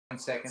1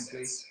 second,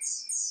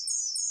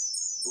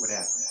 please. What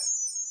happened?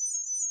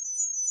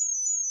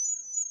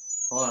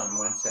 Hold on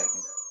 1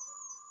 second.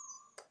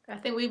 I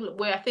think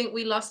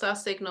we lost our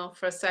signal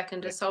for a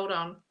second. Just hold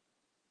on.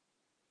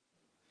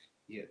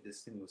 Yeah,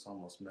 this thing was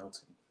almost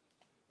melting.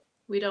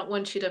 We don't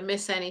want you to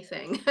miss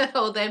anything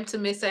or them to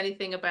miss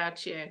anything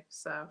about you.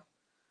 So.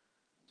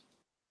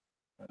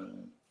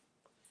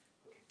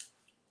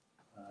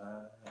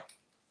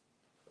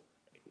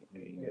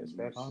 You guys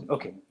back on?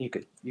 Okay, you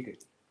good. You good.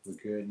 We're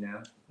good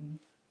now?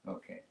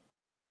 Okay.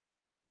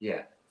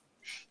 Yeah.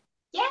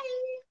 Yay!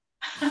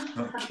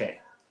 Okay.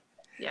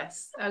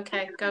 Yes.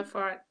 Okay, go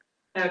for it.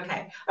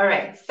 Okay. All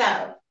right.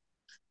 So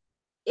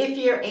if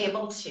you're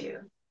able to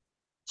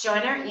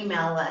join our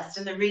email list,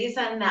 and the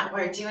reason that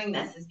we're doing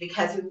this is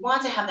because we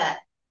want to have that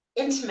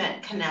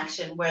intimate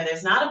connection where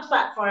there's not a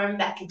platform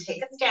that can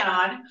take us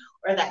down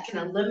or that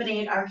can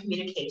eliminate our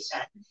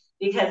communication,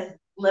 because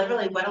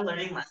literally what a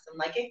learning lesson,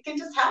 like it can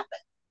just happen.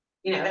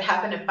 You know, it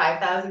happened at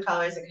 5,000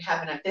 followers, it could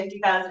happen at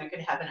 50,000, it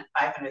could happen at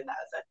 500,000.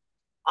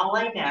 All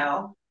I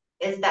know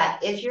is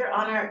that if you're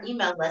on our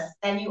email list,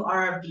 then you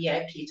are a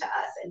VIP to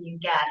us and you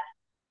get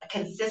a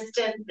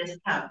consistent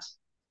discount.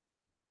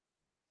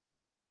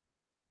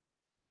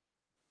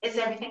 Is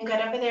everything good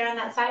over there on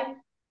that side?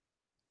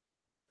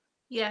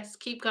 Yes,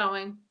 keep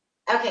going.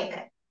 Okay,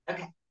 good.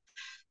 Okay.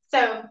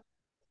 So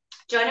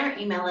join our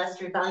email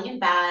list, Rebellion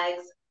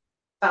Bags,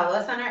 follow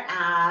us on our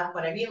app,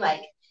 whatever you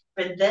like.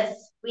 For this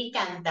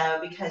weekend, though,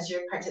 because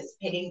you're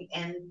participating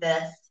in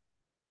this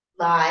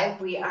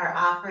live, we are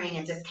offering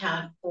a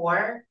discount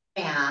for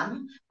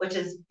BAM, which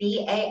is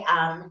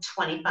BAM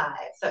 25.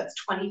 So it's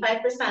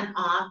 25%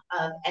 off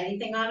of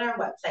anything on our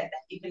website that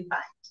you can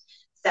find.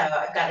 So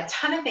I've got a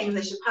ton of things.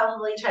 I should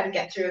probably try to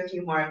get through a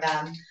few more of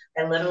them.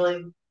 I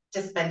literally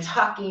just been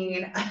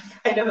talking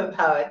kind of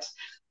about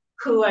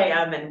who I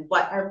am and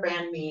what our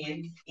brand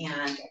means, and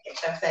I get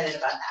so excited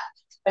about that.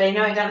 But I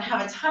know I don't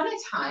have a ton of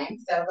time,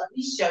 so let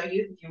me show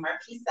you a few more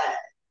pieces.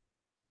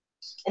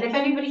 And if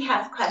anybody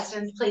has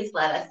questions, please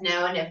let us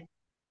know. And if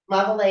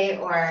Lavalais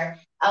or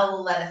Elle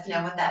will let us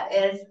know what that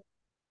is,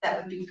 that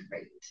would be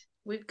great.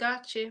 We've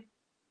got you.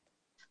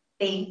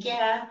 Thank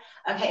you.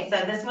 Okay,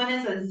 so this one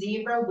is a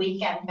zebra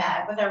weekend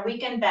bag. With our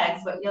weekend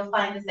bags, what you'll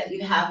find is that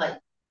you have, like,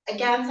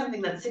 again,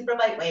 something that's super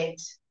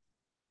lightweight.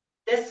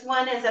 This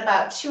one is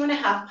about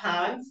 2.5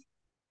 pounds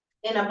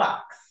in a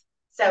box.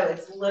 So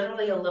it's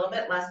literally a little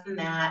bit less than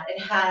that.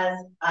 It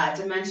has a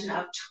dimension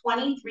of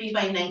 23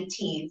 by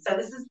 19. So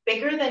this is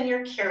bigger than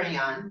your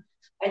carry-on.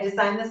 I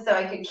designed this so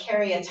I could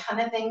carry a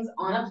ton of things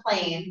on a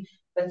plane,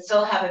 but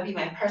still have it be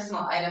my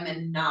personal item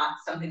and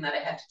not something that I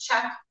had to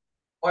check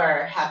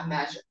or have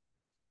measured.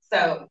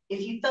 So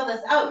if you fill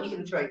this out, you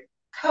can throw your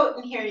coat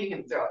in here, you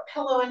can throw a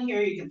pillow in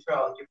here, you can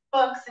throw your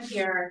books in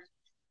here,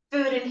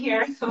 food in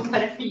here, so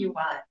whatever you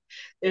want.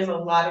 There's a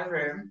lot of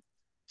room.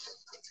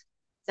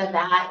 So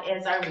that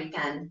is our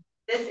weekend.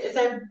 This is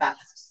our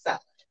best seller.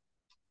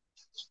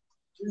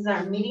 This is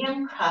our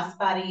medium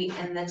crossbody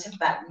in the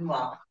Tibetan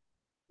wool.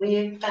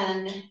 We've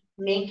been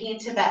making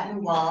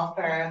Tibetan wool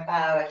for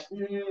about,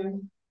 I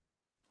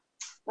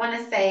want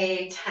to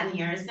say 10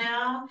 years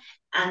now.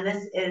 And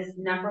this is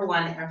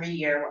 #1 every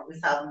year what we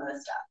sell the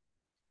most of.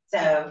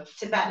 So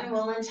Tibetan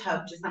woolen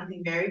tote is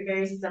something very,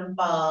 very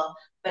simple,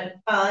 but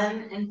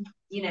fun and,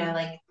 you know,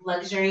 like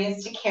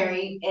luxurious to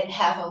carry. It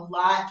has a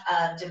lot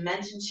of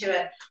dimension to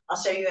it.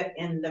 I'll show you it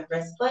in the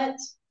wristlet.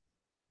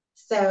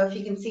 So if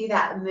you can see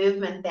that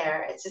movement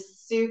there, it's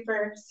just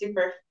super,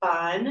 super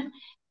fun.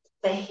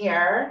 The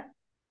hair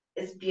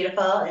is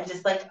beautiful, and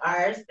just like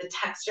ours, the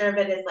texture of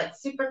it is like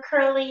super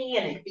curly,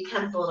 and it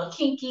becomes a little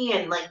kinky,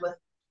 and like with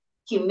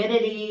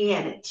humidity,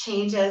 and it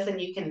changes,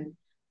 and you can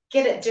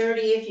get it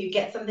dirty. If you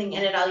get something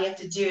in it, all you have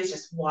to do is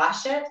just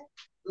wash it.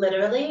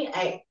 Literally,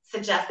 I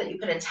suggest that you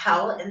put a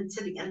towel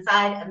into the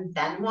inside and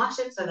then wash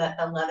it so that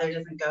the leather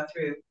doesn't go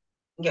through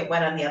and get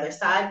wet on the other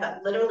side.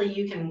 But literally,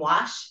 you can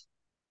wash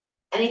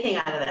anything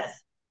out of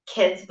this.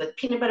 Kids with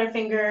peanut butter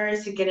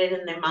fingers who get it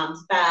in their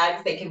mom's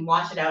bags, they can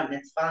wash it out and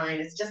it's fine.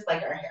 It's just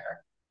like our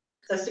hair.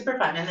 So super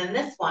fun. And then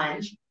this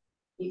one,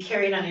 you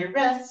carry it on your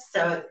wrist.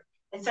 So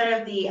it's sort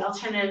of the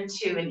alternative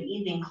to an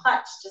evening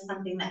clutch, just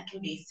something that can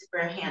be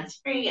super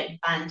hands-free and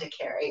fun to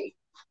carry.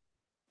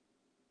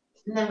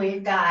 And then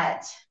we've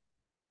got,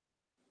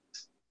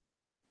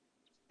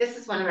 this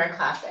is one of our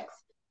classics,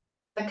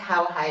 the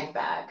cowhide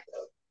bag.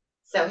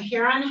 So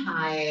Huron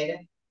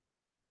hide,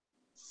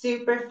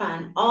 super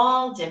fun,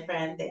 all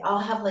different. They all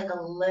have like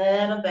a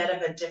little bit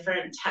of a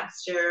different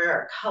texture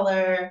or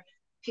color.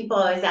 People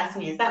always ask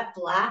me, is that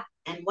black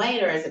and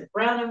white or is it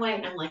brown and white?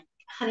 And I'm like,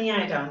 honey,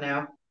 I don't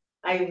know.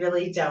 I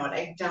really don't.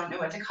 I don't know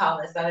what to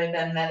call this other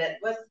than that it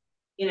was,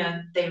 you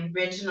know, the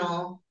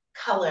original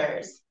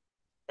colors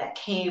that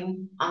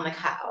came on the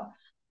cow.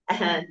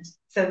 And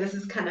so this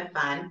is kind of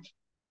fun.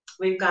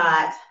 We've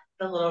got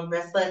the little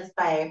wristlets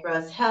by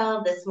Rose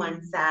Hill. This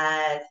one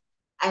says,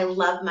 I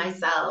love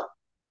myself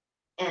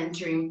and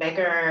dream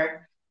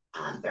bigger.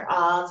 They're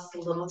all just a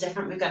little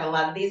different. We've got a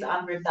lot of these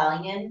on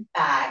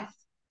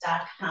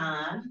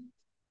rebellionbags.com.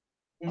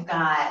 We've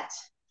got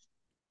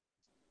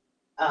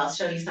I'll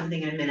show you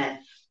something in a minute.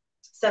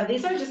 So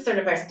these are just sort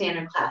of our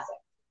standard classics.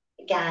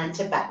 Again,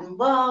 Tibetan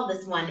wool.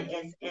 This one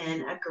is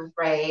in a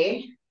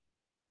gray,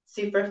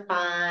 super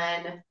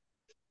fun,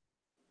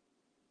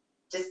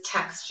 just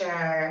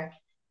texture,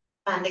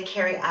 fun to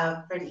carry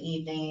out for an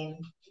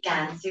evening.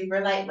 Again,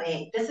 super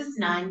lightweight. This is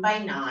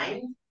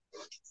 9x9.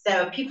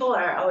 So people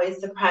are always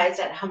surprised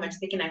at how much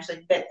they can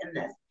actually fit in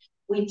this.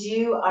 We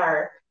do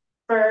our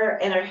fur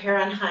and our hair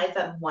on hides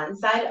on one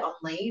side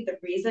only. The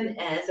reason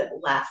is it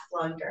lasts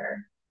longer.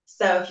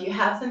 So if you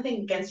have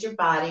something against your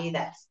body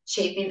that's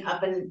chafing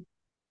up and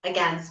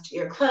against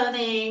your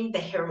clothing, the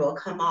hair will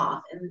come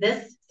off. In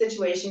this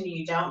situation,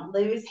 you don't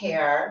lose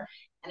hair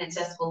and it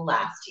just will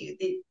last you.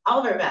 All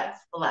of our bags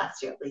will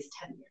last you at least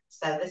 10 years.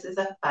 So this is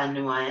a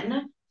fun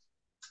one.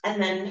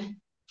 And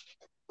then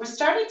we're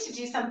starting to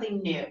do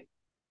something new.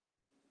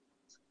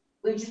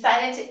 We've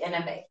decided to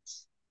innovate.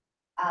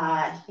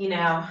 You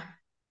know,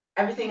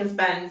 everything has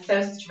been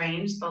so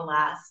strange the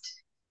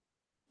last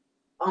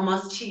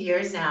almost 2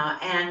 years now.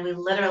 And we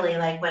literally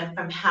like went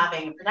from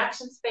having a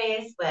production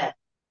space with,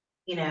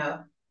 you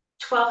know,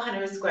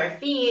 1,200 square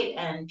feet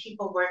and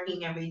people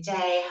working every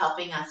day,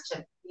 helping us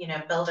to, you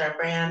know, build our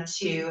brand,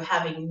 to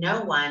having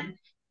no one,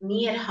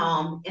 me at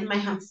home in my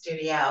home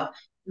studio,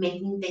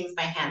 making things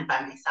by hand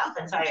by myself.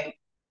 And so I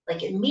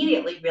like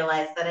immediately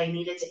realized that I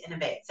needed to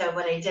innovate. So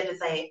what I did is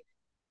I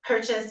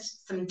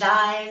purchased some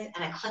dies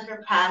and a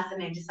clicker press,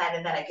 and I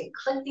decided that I could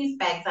click these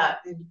bags up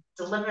and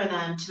deliver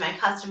them to my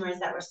customers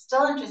that were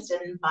still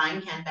interested in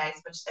buying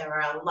handbags, which there were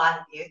a lot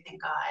of you,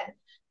 thank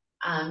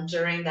God,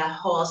 during the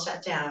whole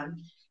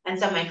shutdown. And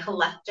so my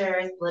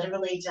collectors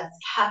literally just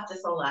kept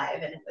us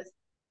alive, and it was a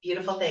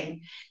beautiful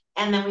thing.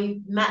 And then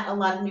we met a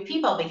lot of new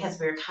people because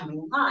we were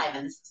coming live,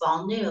 and this is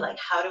all new. Like,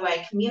 how do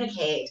I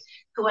communicate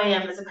who I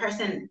am as a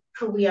person,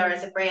 who we are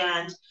as a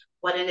brand,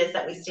 what it is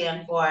that we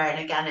stand for?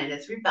 And again, it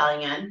is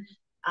rebellion,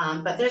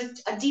 but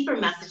there's a deeper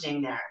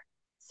messaging there.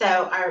 So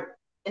our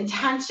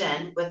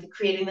intention with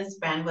creating this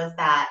brand was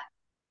that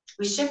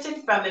we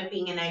shifted from it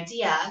being an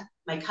idea.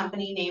 My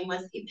company name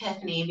was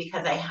Epiphany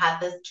because I had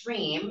this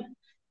dream,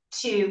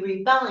 to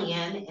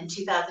rebellion in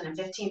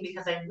 2015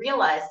 because I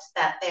realized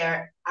that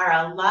there are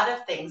a lot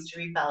of things to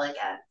rebel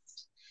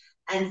against.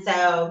 And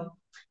so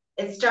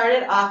it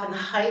started off in the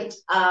height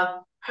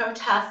of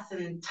protests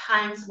and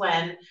times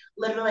when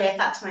literally I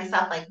thought to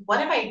myself, like, what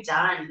have I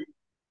done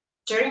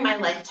during my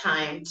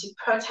lifetime to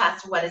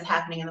protest what is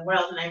happening in the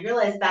world? And I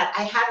realized that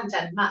I hadn't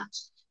done much,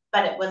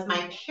 but it was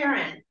my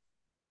parents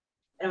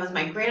and it was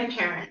my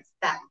grandparents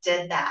that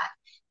did that.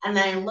 And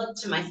then I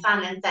looked to my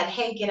son and said,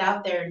 hey, get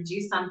out there and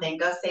do something,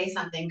 go say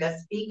something, go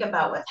speak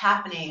about what's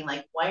happening.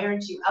 Like, why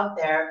aren't you out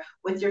there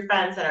with your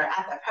friends that are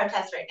at the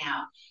protest right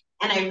now?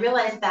 And I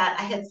realized that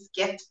I had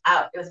skipped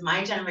out. It was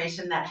my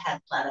generation that had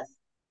let us,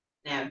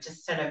 you know,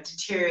 just sort of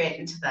deteriorate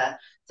into the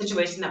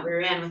situation that we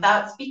were in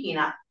without speaking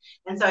up.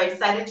 And so I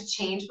decided to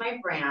change my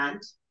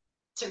brand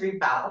to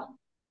Rebel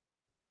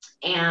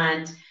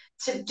and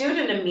to do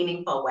it in a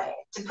meaningful way,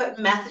 to put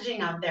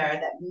messaging out there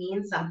that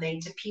means something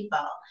to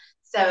people.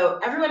 So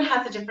everyone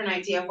has a different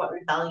idea of what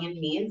rebellion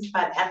means,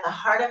 but at the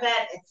heart of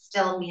it, it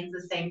still means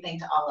the same thing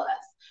to all of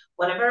us.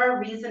 Whatever our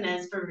reason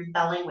is for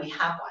rebelling, we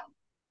have one.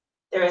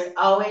 There is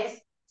always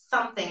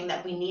something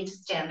that we need to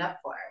stand up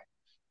for.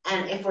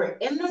 And if we're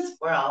in this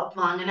world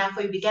long enough,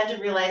 we begin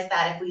to realize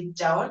that if we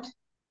don't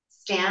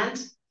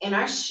stand in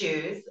our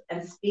shoes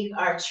and speak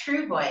our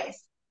true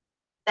voice,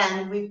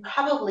 then we've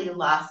probably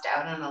lost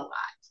out on a lot.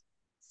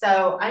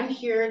 So I'm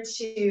here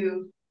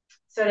to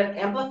sort of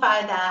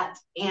amplify that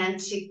and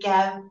to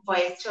give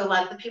voice to a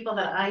lot of the people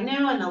that I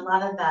know and a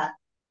lot of the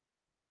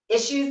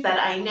issues that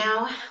I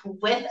know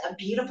with a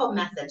beautiful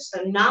message.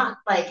 So not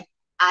like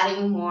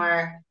adding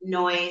more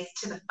noise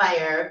to the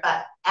fire,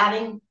 but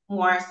adding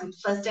more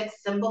simplistic,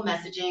 simple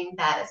messaging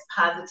that is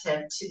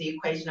positive to the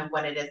equation of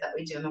what it is that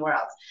we do in the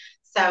world.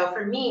 So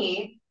for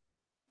me,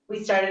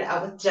 we started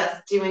out with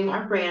just doing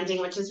our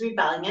branding, which is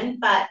rebellion,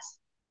 but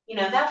you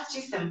know, that's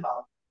too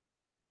simple.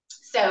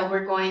 So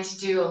we're going to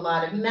do a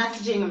lot of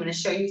messaging. I'm going to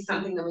show you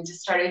something that we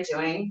just started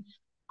doing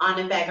on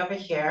a bag over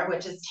here,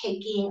 which is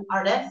taking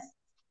artists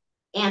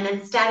and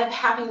instead of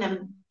having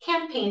them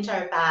hand paint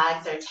our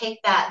bags or take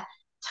that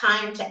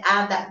time to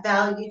add that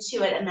value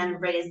to it and then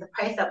raise the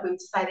price up, we've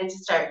decided to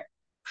start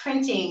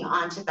printing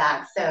onto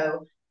bags. So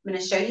I'm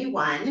going to show you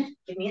one.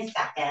 Give me a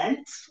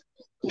second.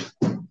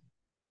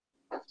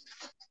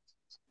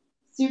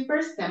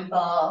 Super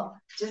simple,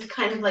 just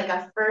kind of like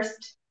a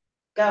first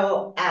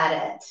go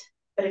at it.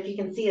 But if you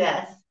can see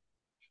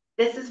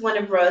this is one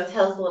of Rose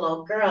Hill's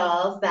little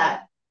girls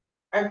that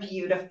are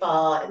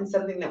beautiful and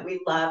something that we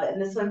love.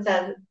 And this one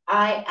says,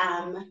 I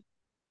am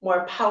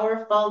more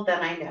powerful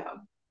than I know.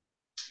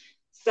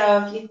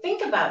 So if you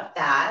think about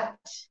that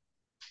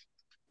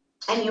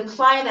and you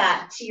apply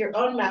that to your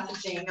own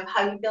messaging of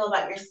how you feel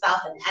about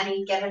yourself in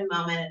any given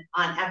moment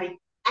on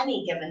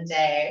any given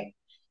day,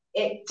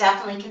 it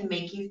definitely can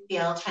make you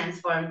feel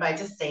transformed by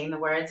just saying the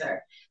words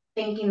or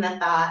thinking the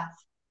thoughts.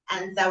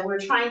 And so we're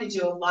trying to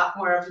do a lot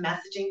more of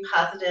messaging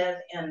positive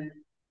in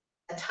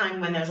a time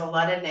when there's a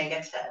lot of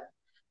negative.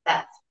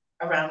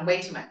 around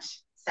way too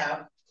much. So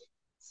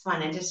just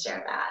wanted to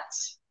share that.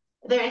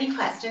 Are there any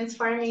questions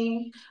for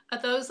me?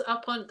 Are those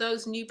up on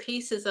those new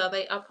pieces? Are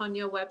they up on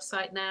your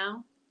website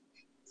now?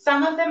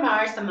 Some of them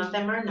are, some of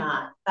them are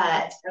not,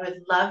 but I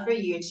would love for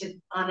you to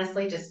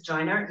honestly just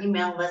join our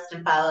email list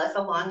and follow us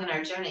along in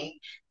our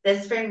journey.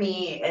 This for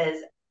me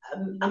is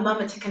a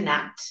moment to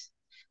connect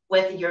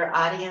with your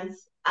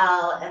audience,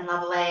 Elle and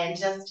Lavalais, and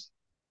just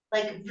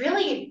like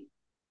really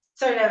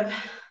sort of,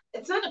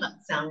 it's not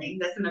about selling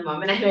this in the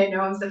moment. And I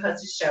know I'm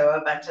supposed to show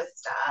a bunch of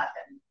stuff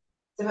and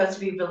supposed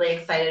to be really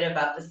excited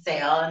about the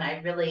sale, and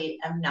I really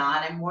am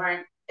not. I'm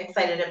more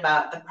excited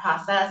about the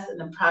process and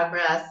the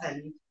progress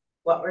and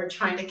what we're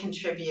trying to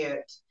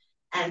contribute.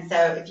 And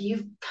so if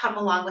you come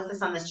along with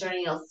us on this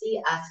journey, you'll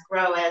see us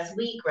grow as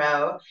we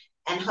grow,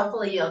 and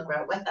hopefully you'll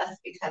grow with us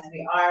because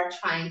we are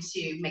trying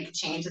to make a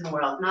change in the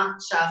world,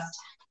 not just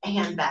a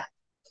handbag.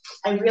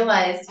 I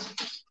realized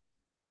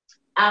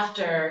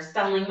after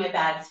selling my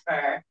bags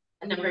for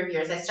a number of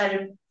years, I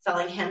started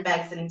selling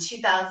handbags in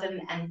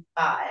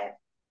 2005.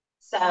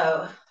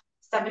 So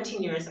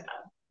 17 years ago.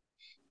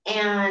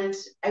 And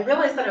I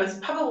realized that I was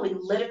probably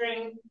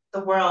littering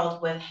the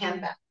world with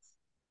handbags.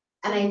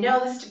 And I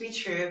know this to be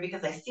true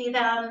because I see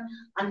them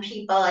on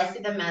people. I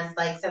see them as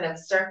like sort of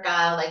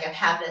circa, like I've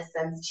had this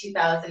since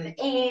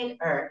 2008,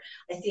 or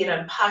I see it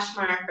on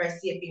Poshmark, or I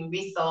see it being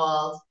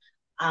resold.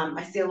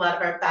 I see a lot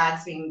of our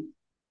bags being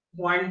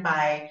worn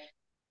by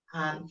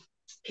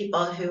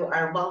people who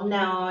are well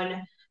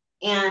known.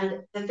 And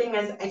the thing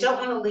is, I don't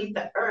want to leave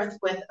the earth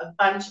with a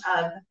bunch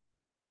of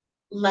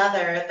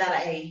leather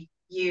that I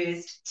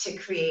used to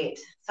create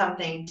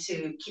something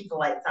to keep the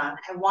lights on.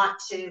 I want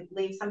to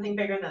leave something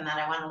bigger than that.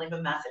 I want to leave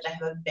a message. I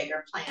have a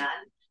bigger plan.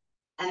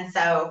 And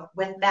so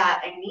with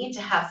that, I need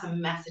to have some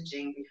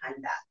messaging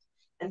behind that.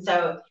 And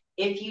so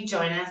if you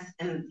join us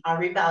in our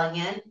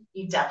rebellion,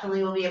 you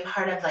definitely will be a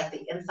part of like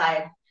the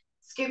inside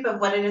scoop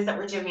of what it is that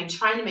we're doing and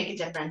trying to make a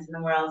difference in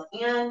the world.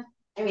 And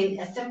I mean,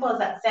 as simple as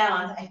that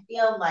sounds, I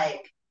feel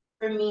like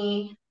for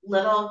me,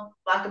 little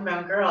black and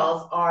brown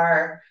girls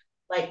are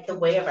like the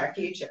way of our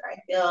future. I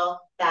feel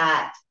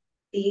that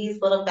these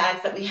little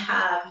bags that we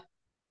have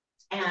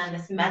and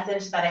this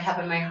message that I have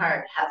in my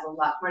heart has a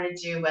lot more to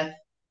do with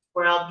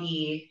where I'll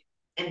be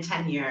in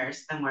 10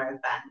 years than where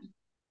I've been.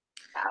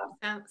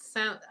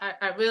 So.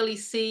 I really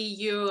see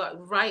you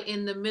right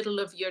in the middle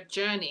of your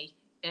journey,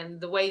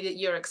 and the way that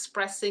you're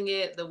expressing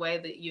it, the way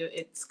that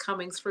it's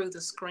coming through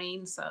the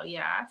screen. So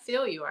yeah, I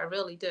feel you. I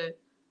really do.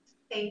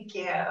 Thank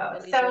you.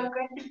 Really So do.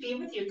 good to be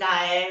with you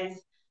guys.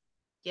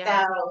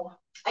 Yeah. So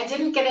I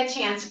didn't get a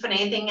chance to put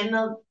anything in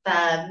the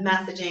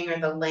messaging or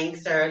the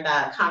links or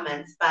the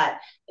comments, but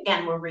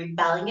again, we're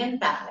Rebellion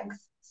Bags.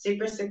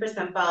 Super, super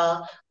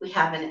simple. We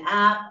have an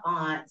app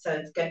on, so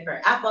it's good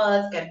for Apple,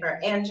 it's good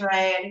for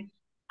Android.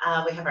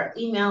 We have our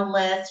email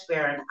list.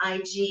 We're on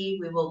IG.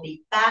 We will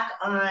be back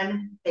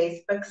on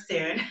Facebook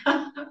soon.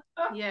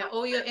 Yeah,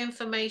 all your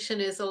information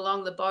is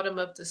along the bottom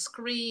of the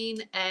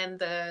screen, and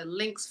the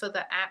links for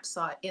the apps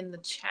are in the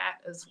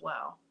chat as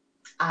well.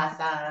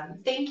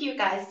 Awesome. Thank you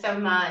guys so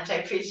much. I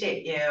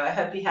appreciate you. I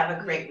hope you have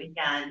a great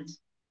weekend.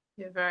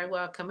 You're very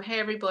welcome. Hey,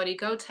 everybody,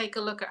 go take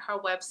a look at her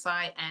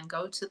website and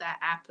go to that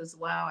app as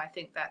well. I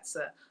think that's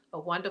a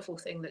wonderful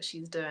thing that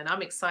she's doing.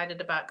 I'm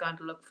excited about going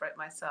to look for it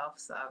myself.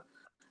 So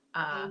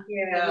Thank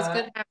you. it was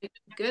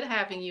good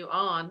having you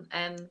on,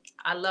 and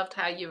I loved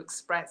how you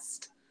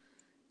expressed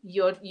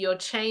your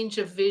change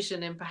of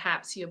vision and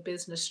perhaps your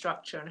business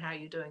structure and how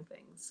you're doing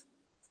things.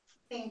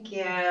 Thank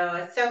you.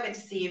 It's so good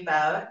to see you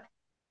both.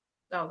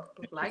 Oh,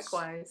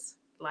 likewise.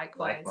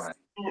 Likewise.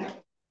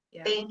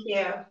 Yeah. Thank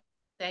you.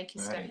 Thank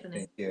you, Stephanie.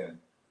 Thank you.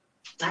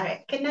 All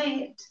right. Good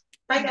night.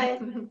 Bye,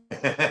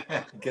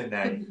 guys. Good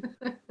night.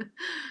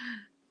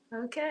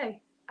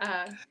 Okay.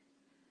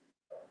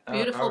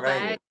 Beautiful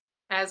bag,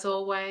 as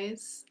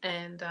always.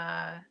 And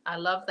I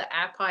love the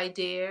app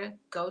idea.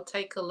 Go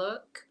take a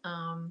look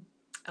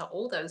at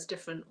all those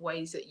different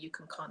ways that you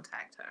can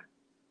contact her.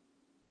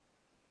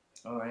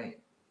 All right.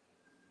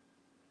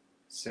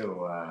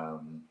 So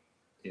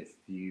if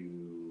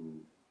you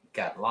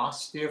got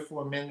lost there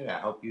for a minute, I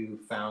hope you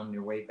found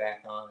your way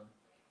back on.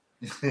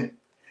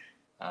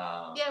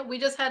 Yeah, we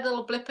just had a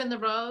little blip in the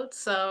road,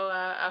 so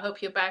I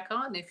hope you're back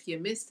on. If you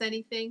missed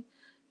anything,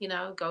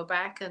 go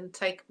back and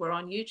we're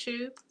on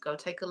YouTube, go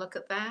take a look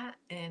at that.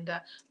 And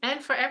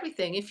for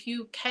everything, if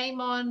you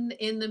came on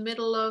in the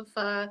middle of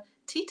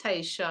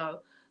Tite's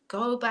show,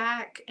 go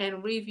back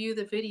and review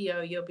the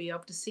video. You'll be able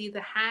to see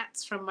the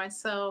hats from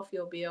myself.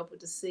 You'll be able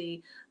to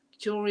see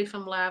jewelry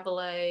from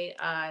Lavalais.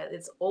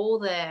 It's all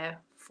there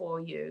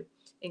for you,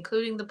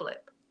 including the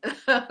blip.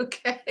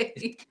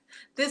 Okay.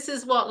 This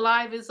is what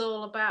live is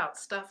all about.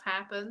 Stuff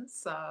happens,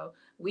 so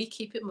we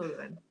keep it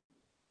moving.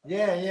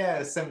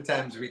 Yeah.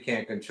 Sometimes we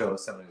can't control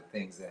some of the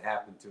things that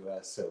happen to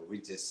us, so we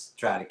just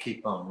try to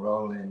keep on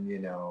rolling,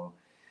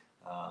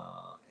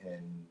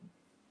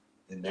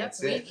 and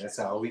that's it. That's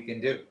all we can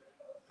do.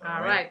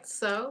 All right.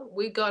 So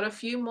we got a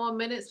few more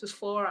minutes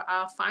before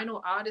our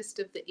final artist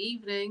of the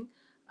evening.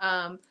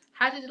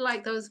 How did you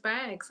like those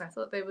bags? I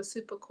thought they were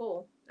super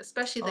cool,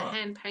 especially the Oh,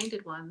 hand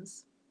painted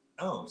ones.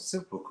 oh,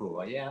 super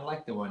cool. Yeah, I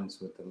like the ones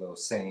with the little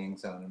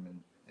sayings on them,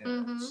 and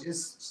Mm-hmm. it's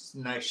just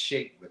nice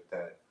shape with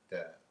the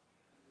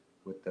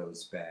with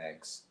those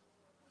bags.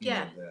 You know,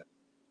 Yeah. the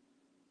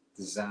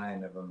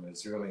design of them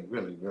is really,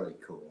 really, really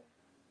cool.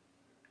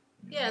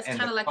 You Yeah, know, it's and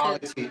kind the of like a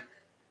quality,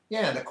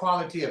 yeah, the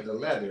quality of the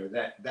leather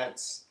that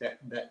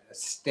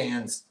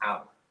stands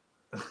out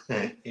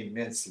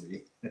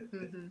immensely.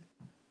 hmm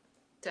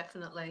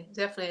definitely,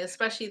 definitely,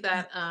 especially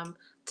that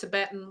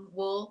Tibetan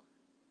wool.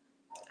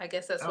 I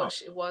guess that's Oh,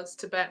 what it was,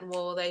 Tibetan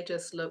wool. They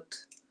just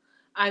looked.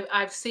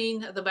 I've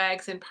seen the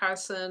bags in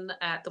person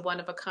at the One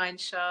of a Kind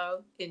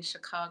show in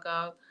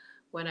Chicago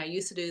when I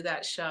used to do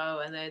that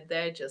show, and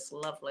they're just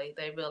lovely.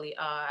 They really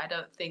are. I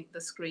don't think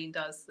the screen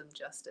does them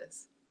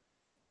justice.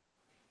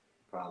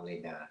 probably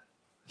not.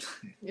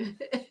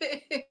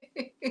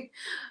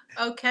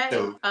 Okay.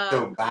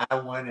 So buy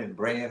one and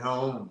bring it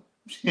home.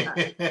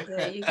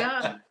 There you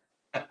go.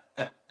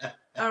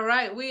 All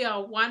right, we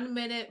are 1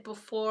 minute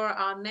before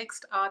our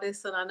next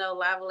artist, and I know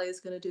Lavalais is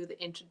going to do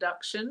the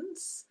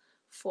introductions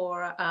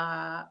for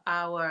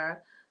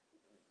our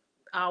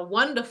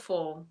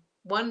wonderful,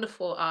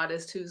 wonderful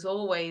artist who's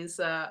always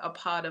a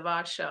part of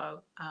our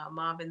show,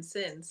 Marvin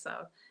Sin.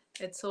 So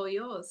it's all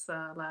yours,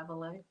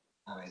 Lavalais.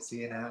 Is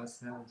he in the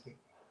house now?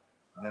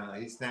 No,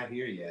 he's not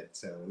here yet,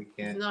 so we He's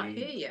can't not be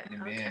here yet.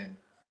 him Okay. in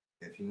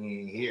if he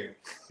ain't here.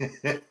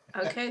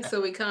 Okay,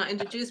 so we can't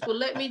introduce. Well,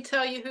 let me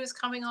tell you who's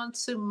coming on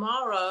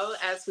tomorrow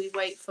as we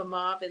wait for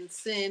Marvin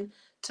Sin.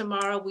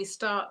 Tomorrow we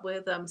start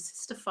with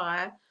Sister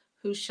Fire,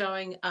 who's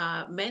showing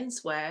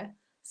menswear.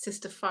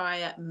 Sister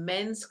Fire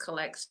men's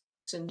collection.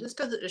 Just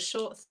does it a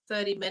short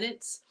 30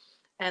 minutes,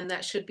 and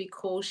that should be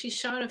cool. She's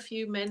shown a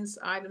few men's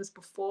items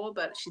before,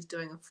 but she's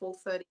doing a full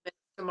 30 minutes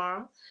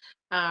tomorrow.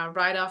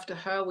 Right after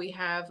her, we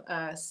have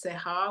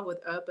Sehar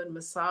with Urban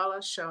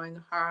Masala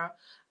showing her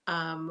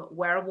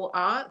wearable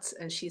arts,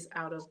 and she's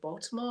out of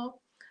Baltimore.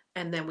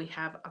 And then we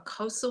have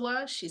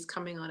Akosua. She's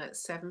coming on at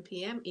 7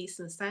 p.m.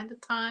 Eastern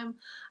Standard Time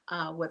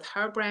with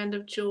her brand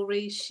of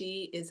jewelry.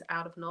 She is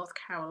out of North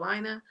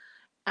Carolina.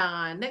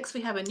 Next,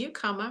 we have a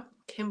newcomer,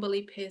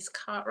 Kimberly Pierce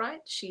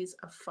Cartwright. She's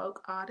a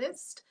folk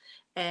artist,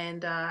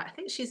 and I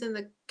think she's in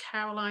the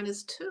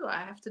Carolinas too. I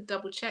have to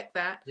double check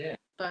that. Yeah.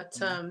 But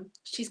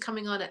she's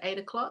coming on at 8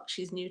 o'clock.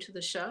 She's new to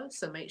the show,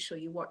 so make sure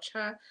you watch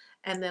her.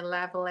 And then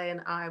Lavalais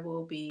and I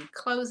will be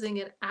closing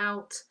it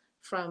out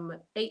from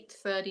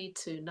 8:30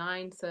 to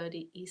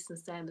 9:30 Eastern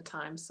Standard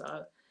Time.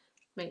 So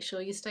make sure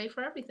you stay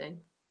for everything.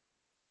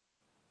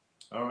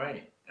 All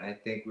right. I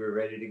think we're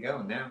ready to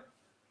go now.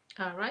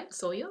 All right,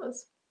 it's all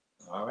yours.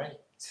 All right.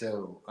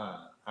 So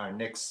our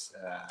next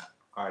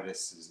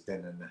artist has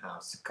been in the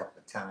house a couple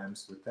of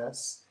times with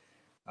us.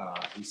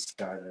 He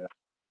started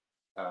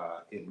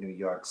in New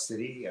York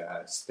City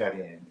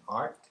studying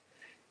art,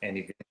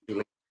 and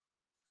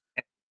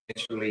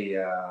eventually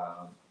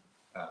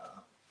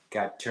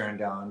got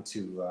turned on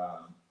to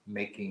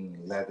making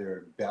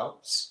leather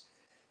belts.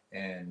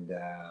 And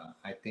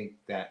I think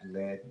that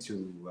led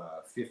to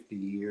 50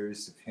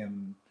 years of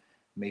him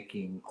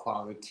making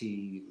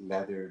quality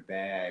leather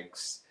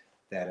bags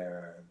that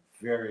are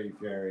very,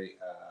 very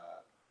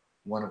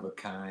one of a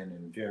kind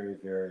and very,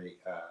 very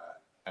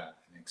an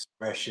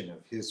expression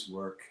of his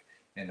work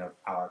and of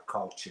our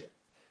culture.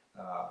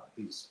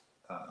 He's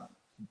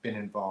been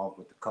involved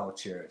with the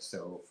culture,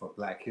 so for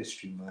Black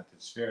History Month,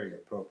 it's very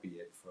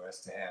appropriate for us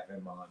to have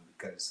him on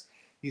because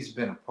he's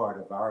been a part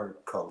of our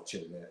culture.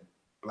 The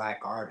Black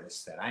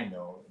artists that I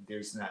know,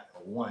 there's not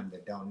one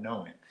that don't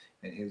know him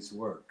and his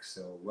work.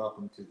 So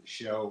welcome to the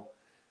show,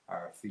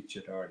 our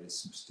featured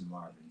artist, Mr.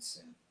 Marvin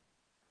Sin.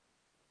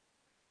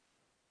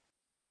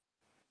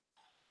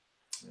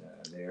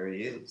 There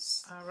he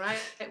is. All right,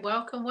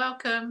 welcome,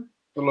 welcome.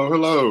 Hello,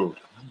 hello.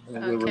 How's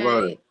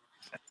everybody? Okay.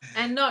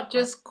 And not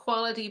just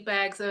quality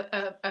bags,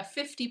 a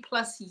 50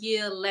 plus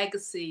year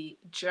legacy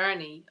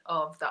journey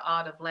of the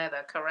art of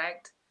leather,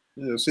 correct?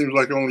 Yeah, it seems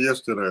like only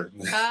yesterday.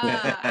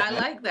 I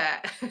like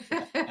that.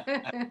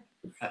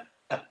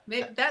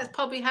 Maybe that's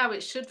probably how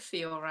it should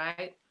feel,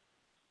 right?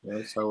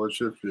 That's how it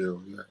should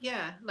feel. Yeah.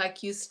 Yeah,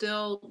 like you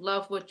still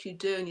love what you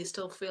do and you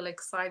still feel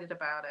excited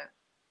about it.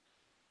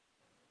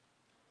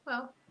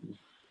 Well,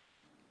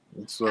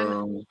 It's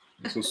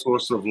a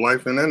source of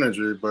life and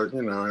energy, but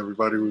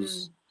everybody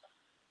who's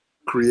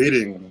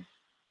creating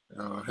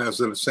has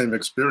the same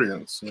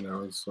experience.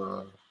 It's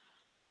I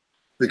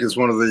think it's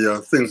one of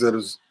the things that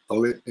has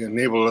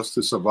enabled us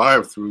to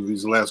survive through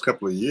these last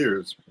couple of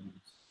years.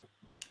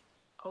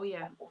 oh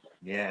yeah.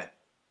 Yeah,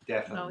 Oh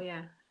definitely.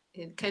 yeah.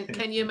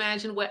 Can you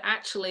imagine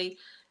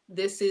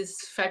this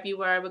is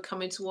February, we're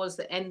coming towards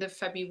the end of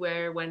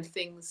February when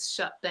things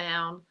shut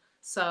down.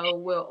 So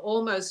we're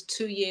almost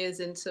 2 years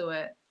into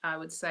it, I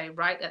would say,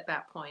 right at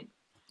that point.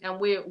 And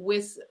we're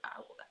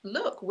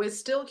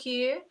still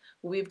here.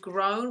 We've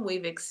grown,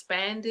 we've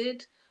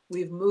expanded,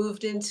 we've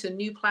moved into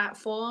new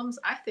platforms.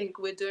 I think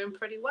we're doing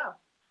pretty well.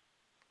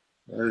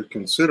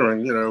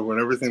 Considering, when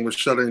everything was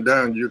shutting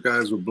down, you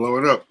guys were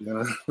blowing up,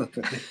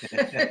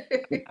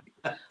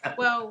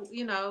 Well,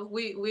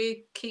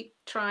 we keep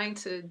trying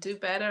to do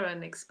better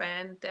and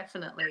expand,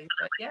 definitely.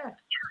 But yeah,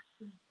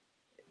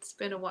 it's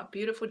been a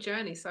beautiful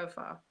journey so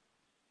far.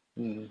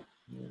 Mm.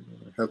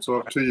 Hats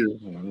off to you.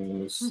 I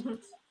mean,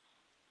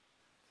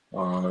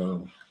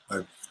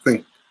 I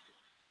think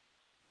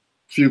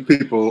few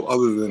people,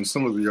 other than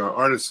some of the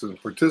artists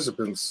and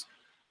participants,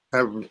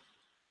 have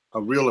a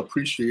real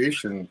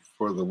appreciation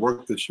for the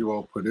work that you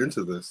all put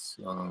into this.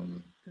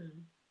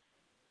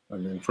 I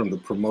mean, from the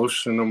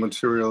promotional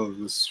material of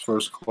this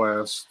first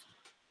class,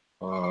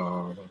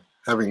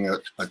 having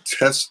a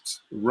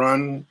test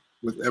run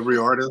with every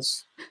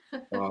artist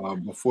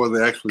before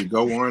they actually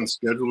go on,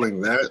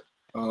 scheduling that,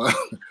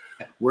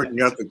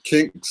 working out the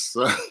kinks.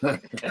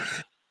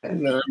 I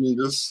mean,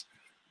 just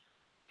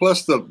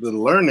plus the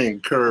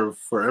learning curve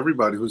for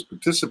everybody who's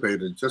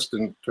participated, just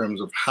in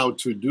terms of how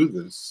to do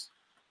this.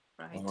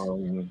 Right.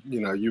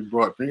 You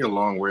brought me a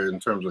long way in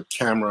terms of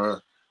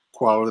camera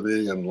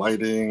quality and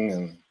lighting,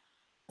 and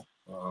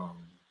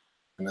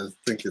I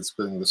think it's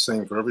been the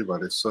same for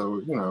everybody.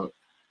 So,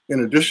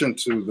 in addition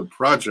to the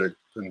project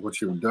and what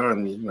you've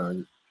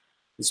done,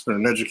 it's been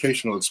an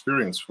educational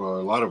experience for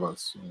a lot of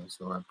us.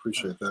 So I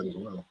appreciate that as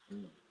well.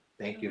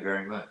 Thank you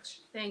very much.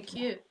 Thank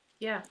you.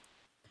 Yeah.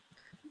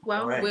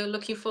 Well, right. We're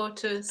looking forward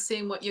to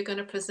seeing what you're going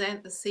to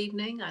present this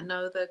evening. I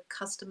know the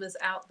customers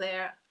out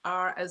there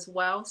are as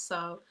well,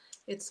 so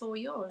it's all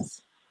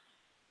yours.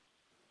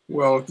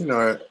 Well, this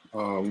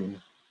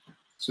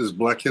is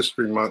Black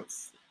History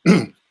Month,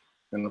 and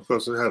of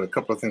course I had a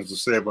couple of things to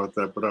say about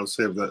that, but I'll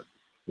save that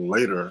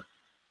later.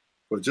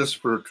 But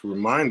just to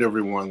remind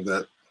everyone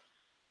that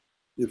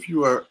if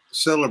you are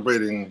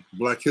celebrating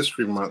Black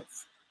History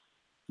Month,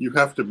 you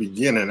have to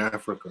begin in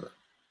Africa.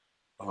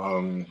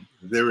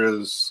 There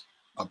is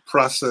a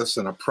process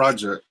and a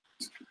project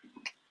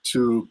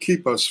to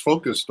keep us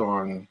focused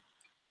on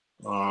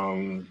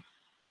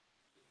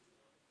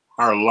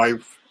our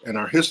life and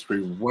our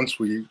history once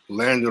we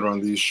landed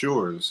on these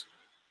shores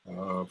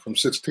from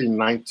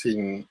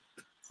 1619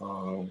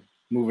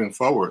 moving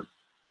forward.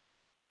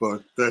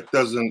 But that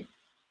doesn't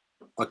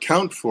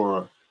account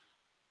for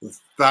the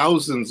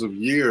thousands of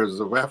years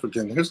of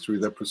African history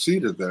that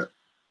preceded that.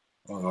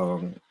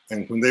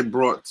 And when they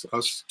brought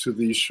us to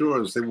these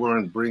shores, they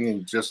weren't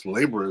bringing just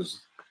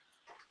laborers.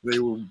 They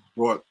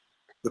brought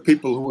the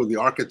people who were the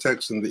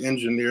architects and the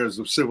engineers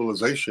of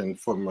civilization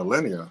for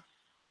millennia.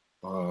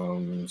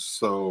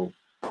 So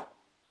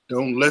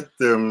don't let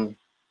them,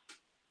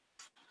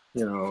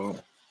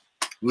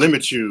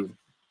 limit you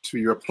to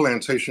your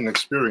plantation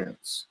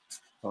experience.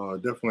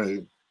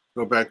 Definitely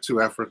go back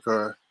to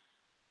Africa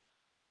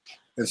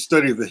and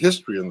study the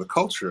history and the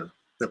culture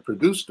that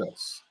produced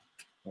us.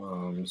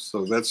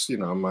 So that's,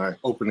 my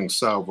opening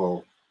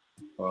salvo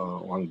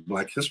on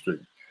Black history.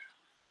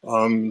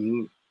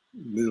 The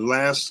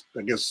last,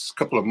 I guess,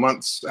 couple of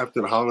months after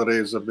the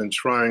holidays, I've been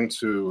trying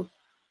to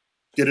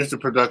get into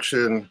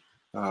production,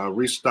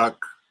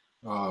 restock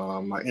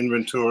my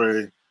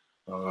inventory,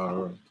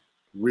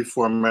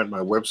 reformat my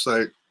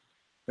website.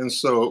 And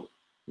so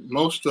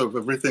most of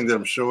everything that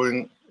I'm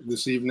showing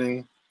this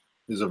evening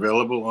is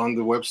available on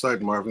the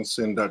website,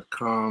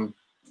 marvinsin.com.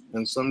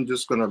 And so I'm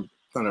just going to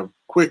kind of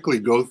quickly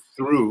go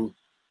through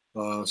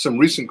some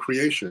recent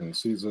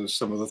creations. These are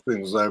some of the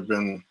things I've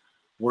been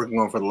working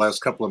on for the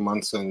last couple of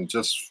months and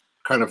just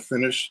kind of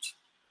finished.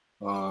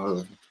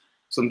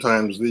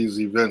 Sometimes these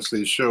events,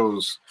 these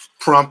shows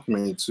prompt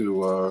me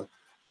to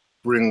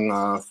bring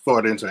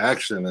thought into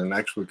action and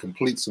actually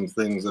complete some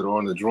things that are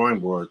on the drawing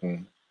board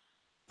and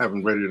have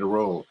them ready to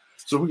roll.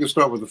 So we can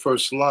start with the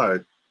first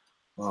slide.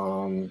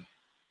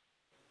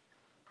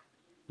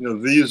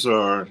 These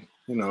are,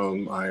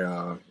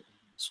 my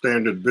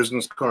standard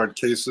business card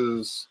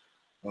cases.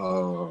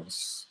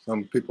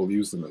 Some people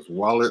use them as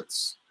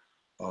wallets,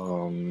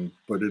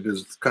 but it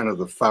is kind of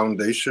the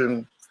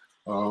foundation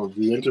of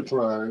the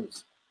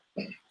enterprise.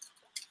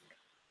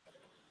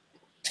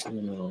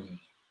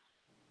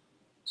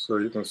 So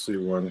you can see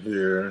one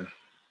here.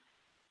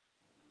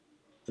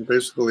 And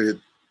basically, it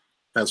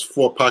has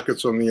 4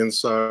 pockets on the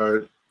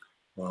inside.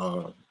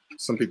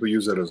 Some people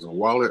use it as a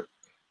wallet.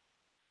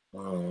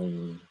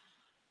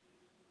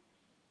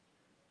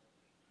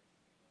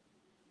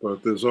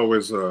 But there's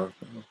always a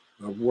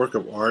work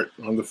of art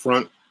on the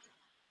front.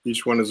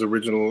 Each one is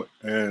original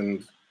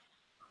and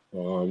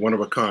one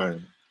of a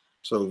kind.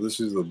 So this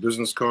is a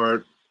business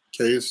card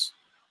case.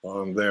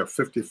 They're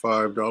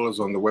 $55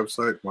 on the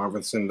website,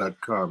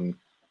 marvinsin.com.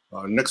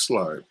 Next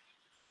slide.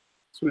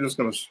 So we're just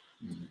going to.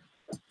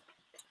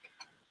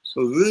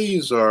 So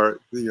these are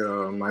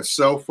my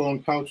cell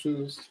phone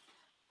pouches.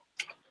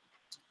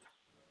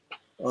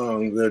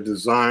 They're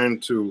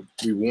designed to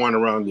be worn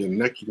around your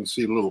neck. You can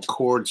see a little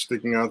cord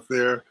sticking out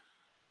there.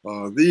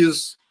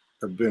 These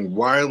have been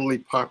wildly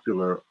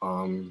popular,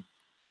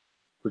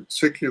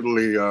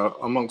 particularly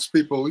amongst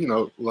people.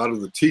 A lot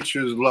of the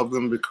teachers love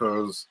them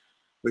because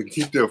they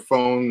keep their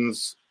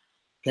phones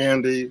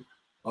handy.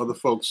 other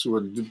folks who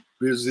are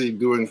busy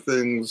doing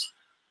things.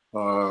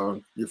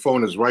 Your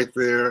phone is right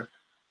there.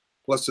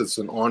 Plus, it's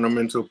an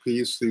ornamental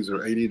piece. These are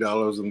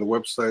 $80 on the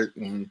website,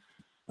 and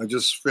I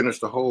just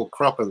finished a whole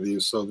crop of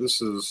these. So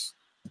this is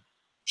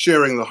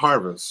sharing the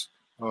harvest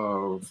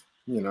of,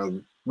 you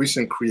know,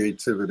 recent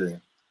creativity.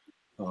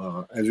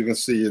 As you can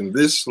see in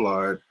this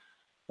slide,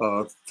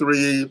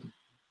 3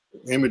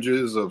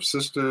 images of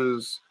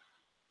sisters.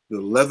 The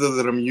leather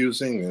that I'm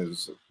using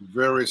is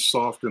very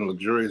soft and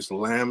luxurious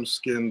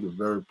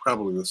lambskin,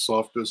 probably the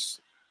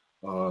softest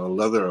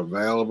leather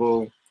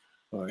available,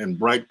 in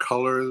bright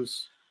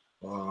colors.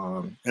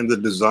 And the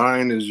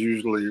design is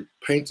usually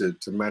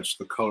painted to match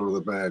the color of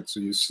the bag. So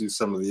you see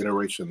some of the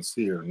iterations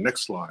here.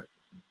 Next slide.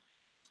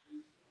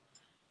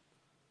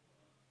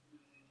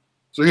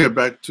 So here,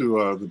 back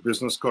to the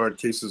business card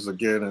cases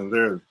again, and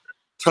there are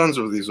tons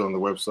of these on the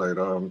website.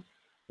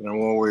 And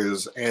I'm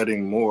always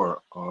adding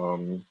more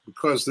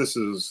because this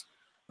is,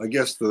 I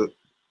guess, the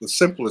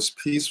simplest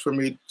piece for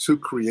me to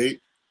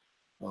create.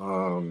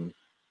 You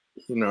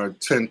know, I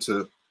tend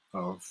to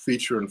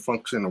feature and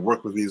function and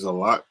work with these a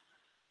lot.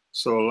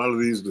 So a lot of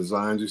these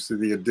designs, you see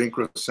the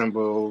Adinkra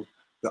symbol,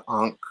 the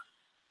Ankh,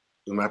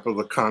 the map of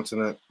the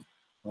continent,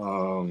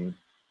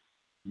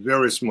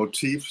 various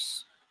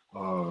motifs,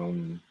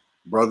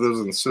 brothers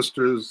and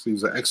sisters.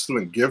 These are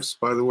excellent gifts,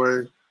 by the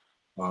way.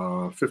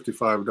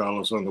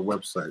 $55 on the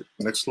website.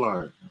 Next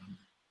slide.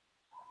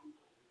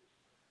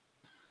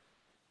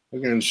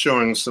 Again,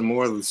 showing some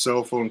more of the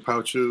cell phone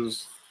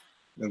pouches.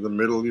 In the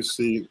middle, you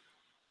see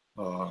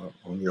on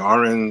the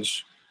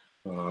orange,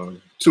 2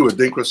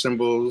 Adinkra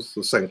symbols,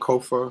 the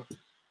Sankofa,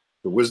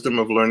 the wisdom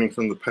of learning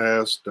from the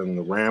past, and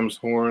the ram's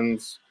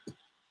horns,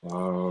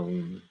 a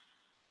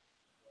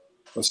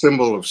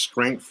symbol of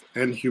strength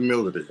and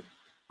humility.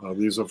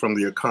 These are from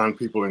the Akan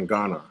people in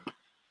Ghana.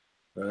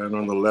 And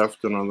on the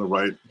left and on the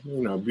right,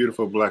 you know,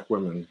 beautiful Black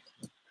women.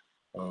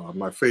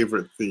 My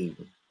favorite theme.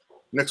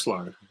 Next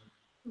slide.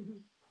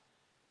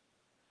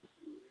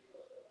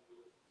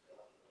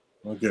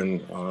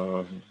 Again,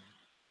 a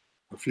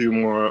few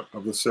more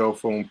of the cell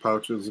phone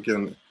pouches.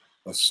 Again,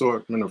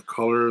 assortment of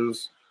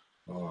colors,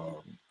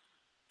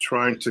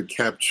 trying to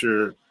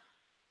capture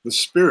the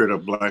spirit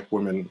of Black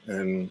women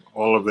in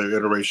all of their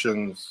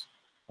iterations.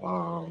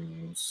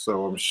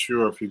 So I'm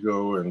sure if you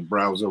go and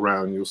browse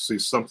around, you'll see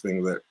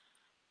something that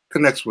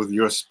connects with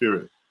your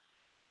spirit.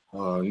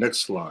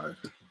 Next slide.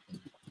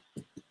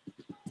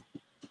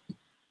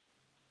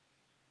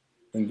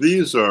 And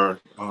these are,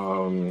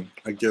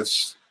 I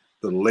guess,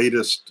 the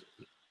latest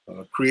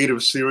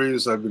creative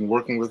series I've been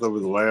working with over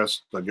the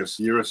last, I guess,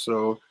 year or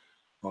so.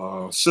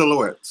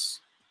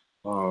 Silhouettes.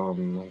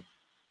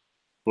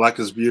 Black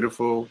is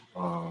beautiful.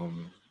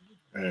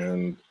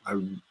 And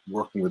I'm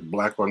working with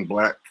black on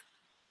black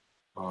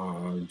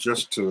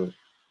just to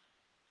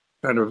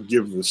kind of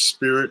give the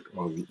spirit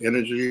or the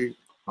energy.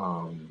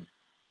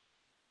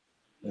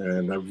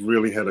 And I've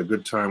really had a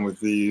good time with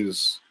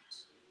these,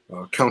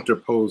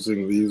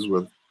 counterposing these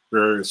with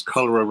various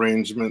color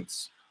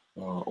arrangements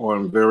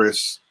on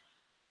various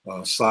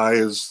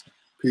size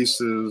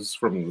pieces,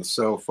 from the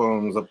cell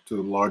phones up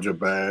to larger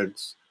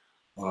bags.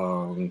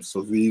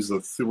 So these are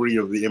 3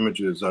 of the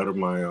images out of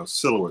my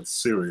silhouette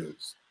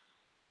series.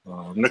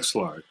 Next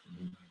slide.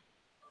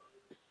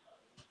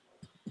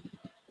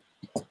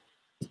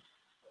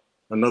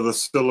 Another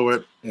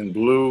silhouette in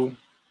blue,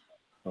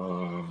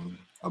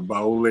 a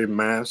baule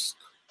mask,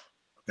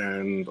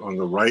 and on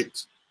the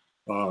right,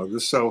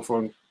 this cell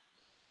phone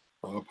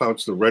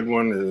pouch, the red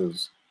one,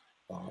 is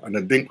an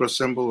Adinkra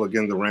symbol,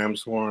 again the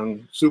ram's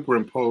horn,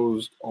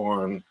 superimposed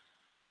on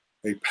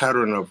a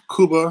pattern of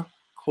Kuba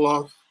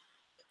cloth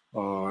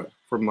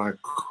from my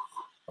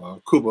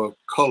Kuba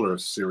color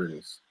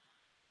series.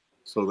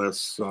 So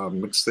that's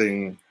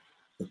mixing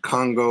the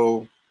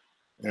Congo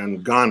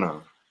and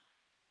Ghana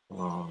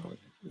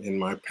in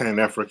my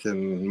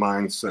Pan-African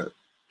mindset.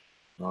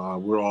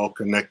 We're all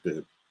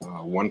connected,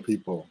 one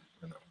people.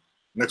 You know.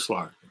 Next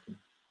slide.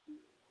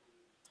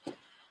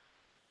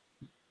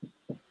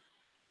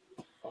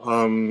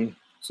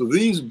 So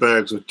these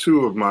bags are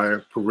 2 of my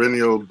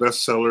perennial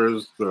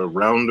bestsellers. The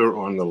rounder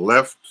on the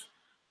left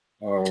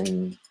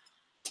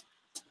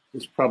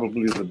is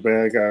probably the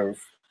bag I've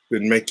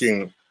been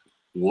making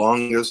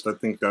longest. I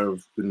think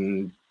I've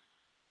been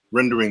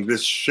rendering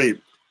this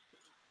shape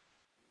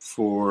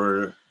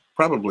for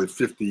probably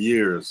 50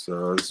 years.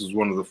 This is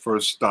one of the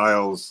first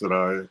styles that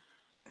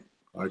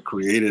I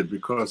created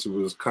because it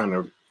was kind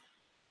of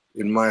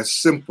in my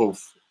simple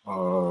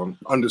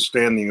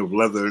understanding of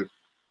leather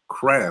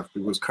craft.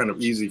 It was kind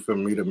of easy for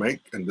me to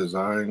make and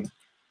design.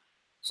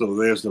 So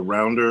there's the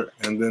rounder,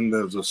 and then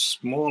there's a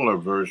smaller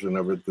version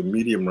of it, the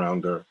medium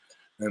rounder.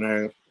 And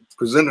I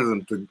presented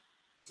them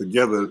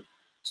together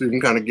so you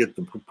can kind of get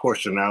the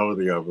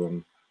proportionality of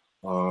them.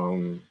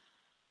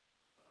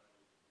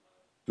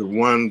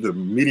 The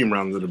medium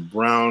rounder, the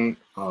brown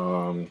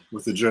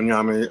with the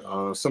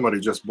Janyame, somebody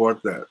just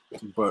bought that.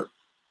 But,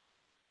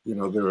 you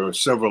know, there are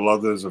several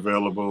others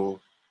available,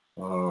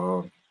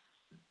 the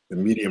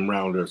medium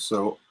rounder.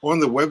 So on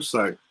the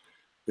website,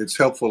 it's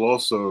helpful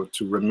also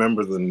to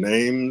remember the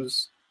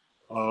names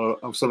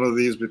of some of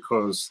these,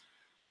 because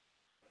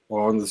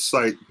on the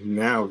site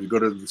now, if you go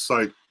to the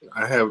site,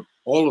 I have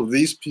all of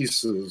these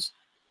pieces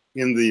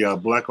in the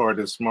Black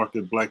Artists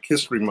Market Black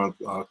History Month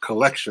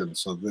collection.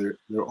 So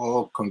they're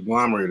all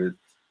conglomerated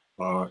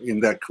in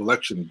that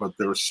collection, but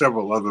there are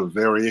several other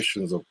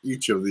variations of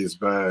each of these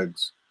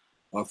bags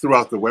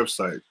throughout the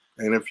website.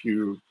 And if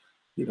you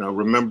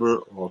remember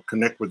or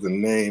connect with the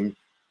name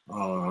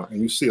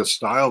and you see a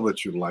style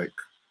that you like,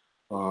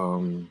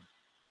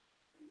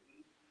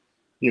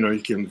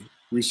 you can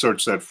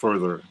research that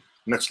further.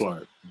 Next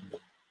slide.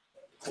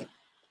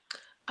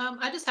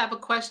 I just have a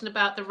question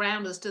about the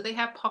rounders. Do they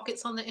have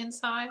pockets on the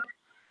inside?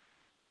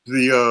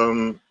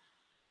 The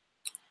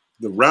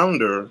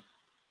rounder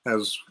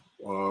has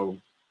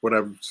what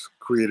I've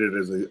created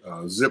as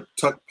a zip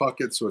tuck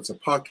pocket. So it's a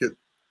pocket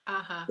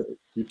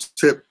you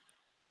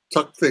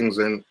tuck things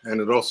in,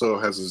 and it also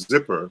has a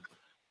zipper.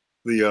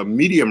 The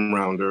medium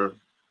rounder,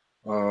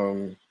 I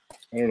don't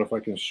know if I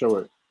can show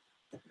it.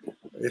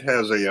 It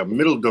has a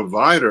middle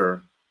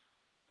divider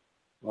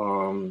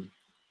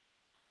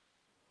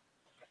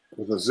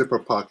with a zipper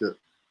pocket,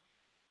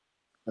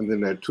 and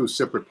then there are two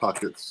separate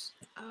pockets.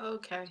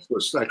 Okay. So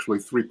it's actually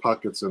 3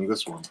 pockets in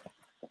this one.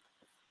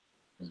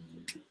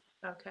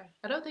 Okay.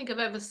 I don't think I've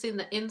ever seen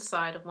the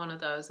inside of one of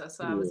those. That's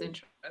why I was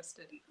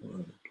interested.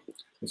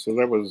 And so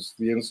that was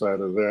the inside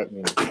of that.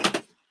 And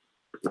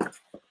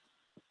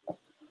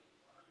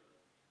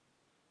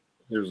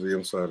here's the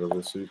inside of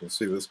this. So you can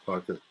see this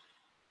pocket.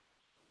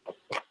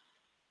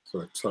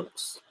 So it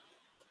tucks.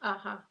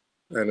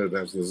 And it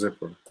has the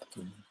zipper.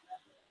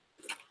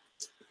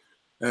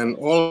 And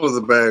all of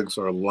the bags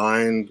are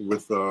lined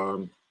with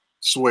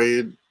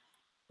suede.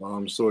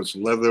 So it's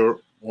leather,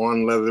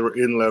 on leather,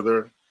 in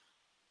leather.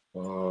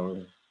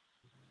 So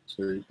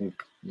you can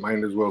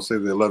might as well say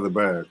they're leather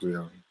bags.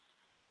 Yeah.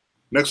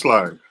 Next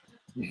slide.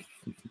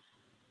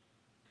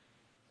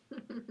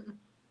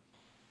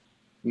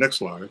 Next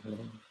slide.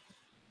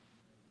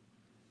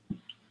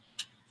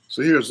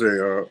 So here's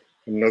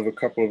another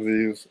couple of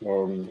these.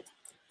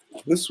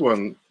 This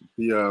one,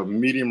 the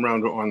medium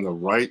rounder on the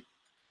right,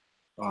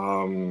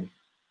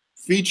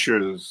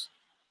 features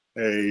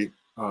a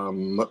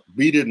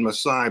beaded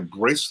Maasai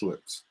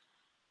bracelet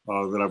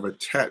that I've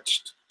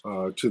attached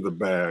to the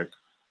bag.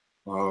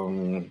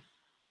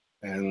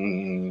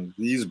 And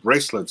these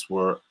bracelets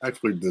were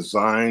actually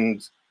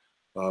designed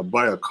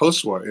by a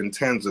Koswa in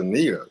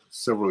Tanzania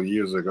several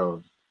years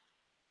ago.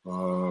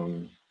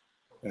 And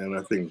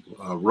I think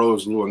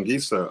Rose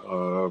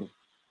Luangisa,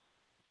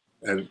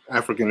 an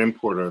African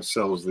importer,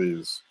 sells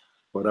these,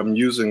 but I'm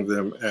using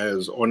them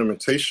as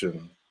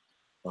ornamentation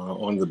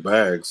on the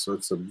bag. So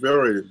it's a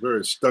very,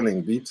 very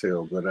stunning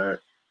detail that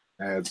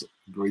adds a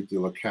great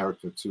deal of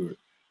character to it.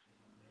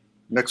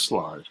 Next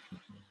slide.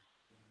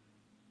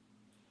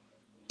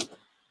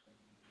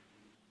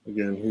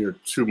 Again, here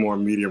 2 more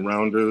medium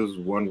rounders,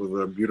 one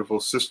with a beautiful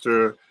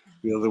sister,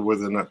 the other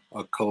with a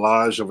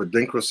collage of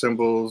Adinkra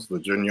symbols, the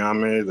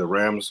Jenyame, the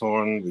ram's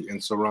horn, the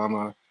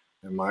Insurama,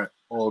 and my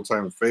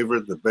all-time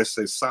favorite, the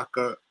Bese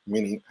Saka,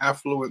 meaning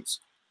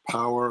affluence,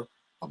 power,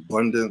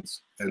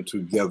 abundance, and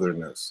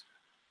togetherness.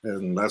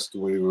 And that's the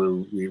way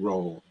we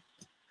roll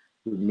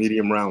with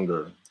medium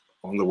rounder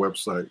on the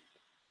website,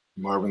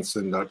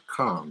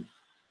 marvinson.com.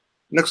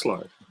 Next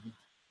slide.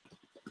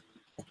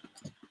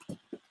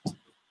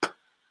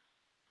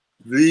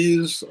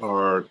 These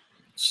are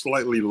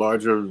slightly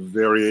larger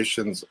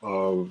variations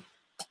of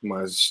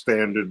my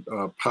standard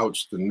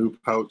pouch, the new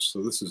pouch.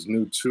 So this is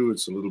new 2,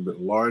 it's a little bit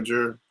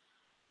larger.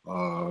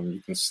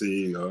 You can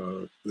see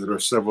there are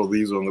several of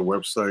these on the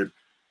website.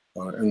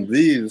 And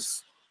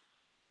these,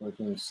 I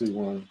can see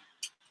one.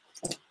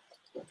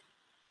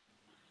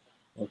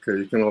 Okay,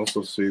 you can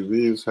also see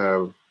these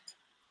have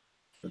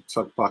a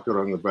tuck pocket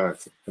on the back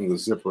and the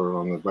zipper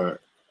on the back.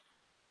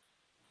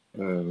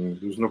 And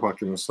there's no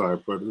pocket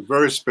inside, but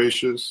very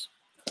spacious.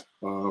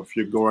 If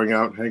you're going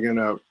out, hanging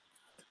out,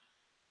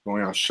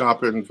 going out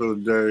shopping for the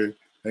day,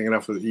 hanging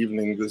out for the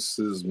evening, this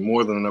is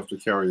more than enough to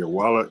carry your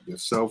wallet, your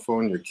cell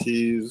phone, your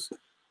keys,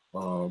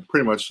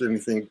 pretty much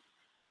anything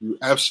you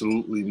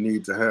absolutely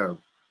need to have.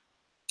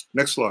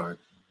 Next slide.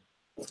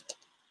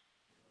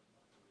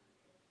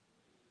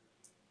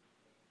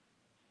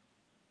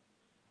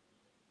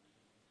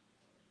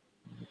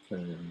 Okay, I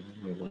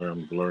don't know where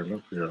I'm blurring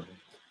up here.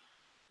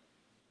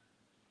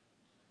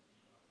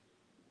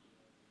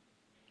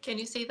 Can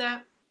you see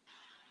that?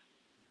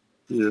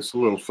 Yeah, it's a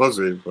little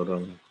fuzzy, but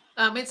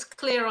it's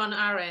clear on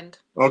our end.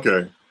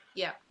 Okay.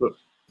 Yeah.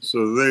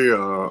 So they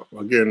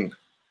again,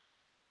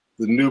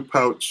 the new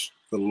pouch,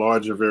 the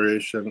larger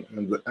variation,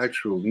 and the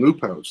actual new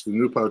pouch, the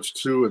new pouch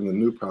 2 and the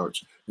new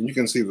pouch, and you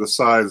can see the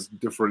size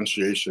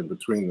differentiation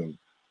between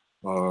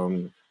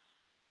them.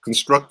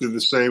 Constructed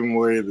the same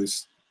way,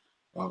 this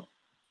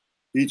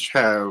each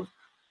have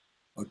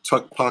a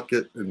tuck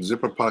pocket and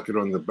zipper pocket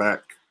on the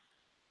back.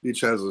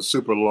 Each has a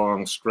super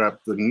long strap.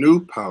 The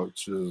new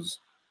pouches,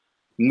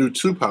 new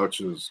 2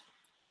 pouches,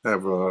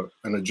 have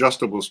an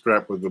adjustable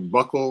strap with a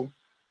buckle.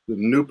 The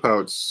new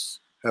pouch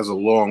has a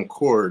long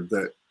cord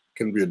that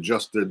can be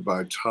adjusted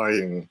by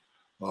tying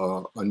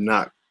a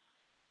knot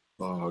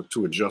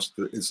to adjust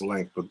its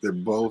length. But they're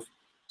both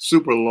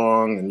super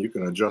long, and you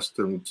can adjust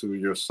them to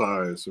your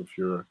size if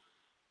you're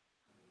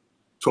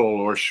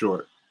tall or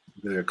short.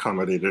 They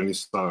accommodate any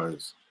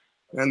size.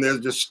 And they're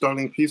just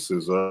stunning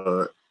pieces.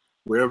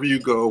 Wherever you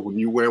go, when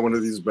you wear one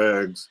of these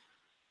bags,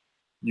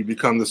 you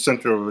become the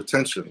center of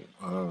attention.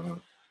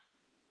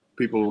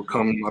 People will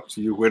come up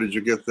to you, where did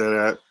you get that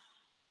at?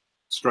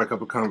 Strike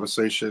up a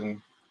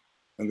conversation.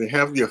 And they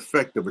have the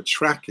effect of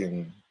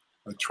attracting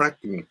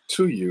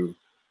to you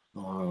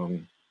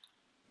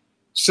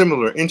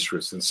similar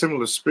interests and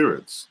similar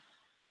spirits,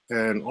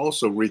 and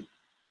also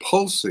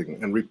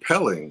repulsing and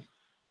repelling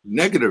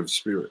negative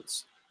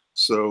spirits.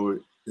 So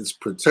it's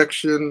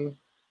protection,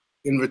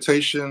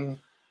 invitation.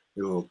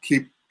 It'll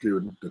keep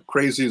the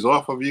crazies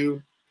off of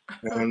you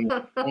and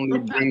only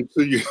bring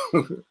to you.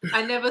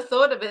 I never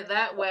thought of it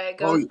that way. It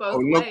goes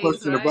both no ways,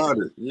 question right? about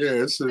it. Yeah,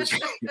 this is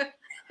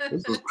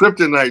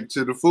kryptonite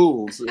to the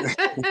fools.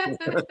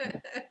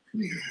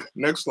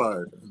 Next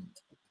slide.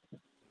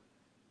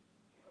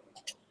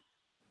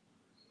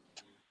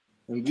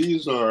 And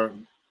these are,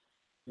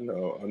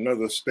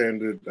 another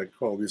standard. I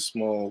call these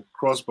small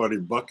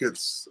crossbody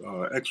buckets,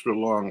 extra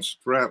long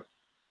strap.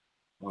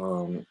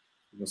 You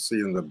can see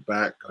in the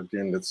back,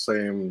 again, the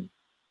same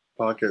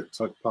pocket,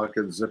 tuck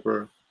pocket,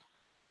 zipper.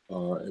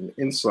 And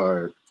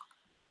inside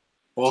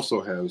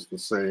also has the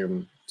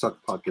same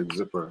tuck pocket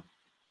zipper.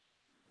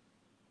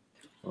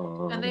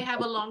 And they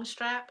have a long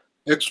strap?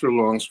 Extra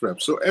long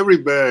strap. So every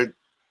bag,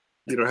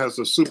 has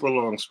a super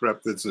long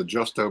strap that's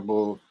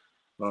adjustable.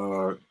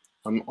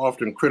 I'm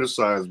often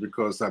criticized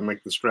because I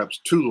make the straps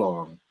too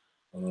long.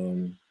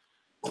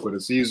 But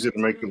it's easier to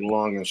make them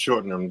long and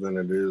shorten them than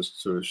it is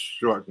to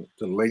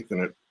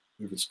lengthen it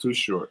if it's too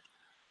short.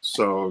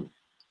 So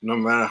no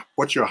matter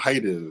what your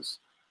height is,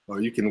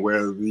 you can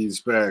wear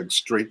these bags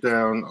straight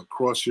down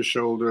across your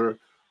shoulder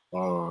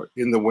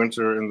in the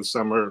winter, in the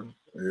summer,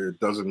 it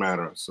doesn't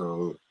matter.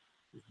 So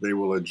they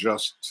will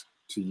adjust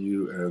to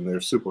you and they're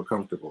super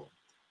comfortable.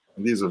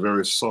 And these are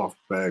very soft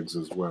bags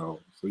as well.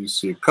 So you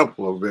see a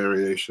couple of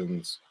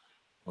variations.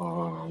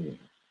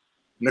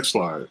 Next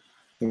slide. I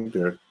think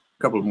there are a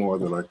couple more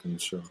that I can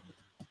show.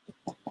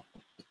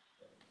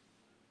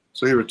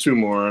 So here are two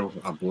more,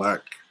 a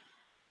black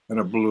and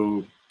a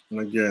blue. And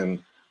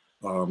again,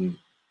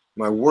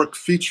 my work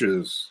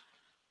features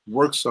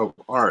works of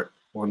art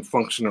on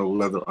functional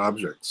leather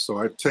objects. So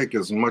I take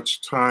as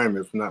much time,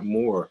 if not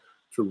more,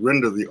 to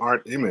render the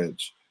art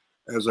image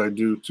as I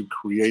do to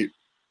create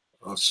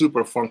a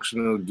super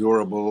functional,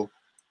 durable,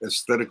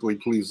 aesthetically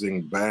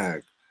pleasing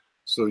bag.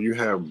 So you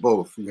have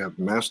both. You have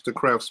master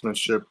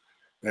craftsmanship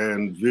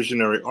and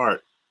visionary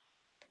art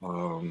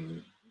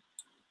on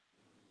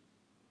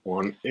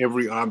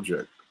every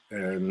object.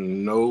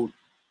 And no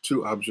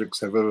two objects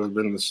have ever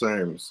been the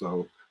same.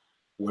 So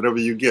whatever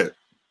you get,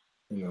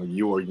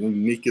 you are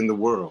unique in the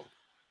world.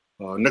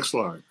 Next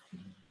slide.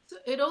 So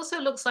it also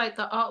looks like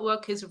the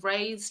artwork is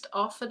raised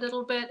off a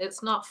little bit.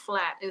 It's not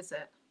flat, is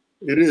it?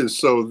 It is.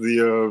 So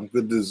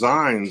the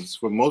designs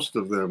for most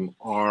of them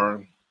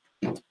are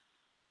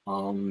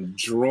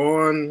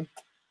drawn,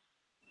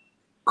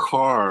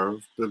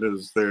 carved, that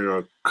is, they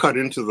are cut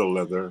into the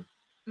leather,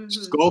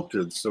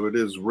 sculpted, so it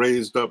is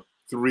raised up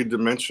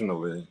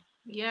three-dimensionally,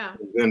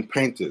 then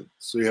painted.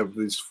 So you have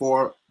these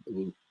 4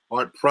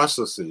 art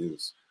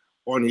processes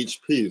on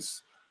each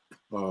piece,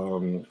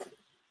 and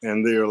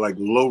they are like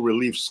low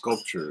relief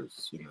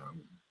sculptures,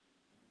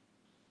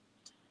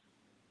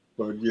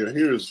 But yeah,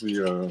 here's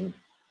the,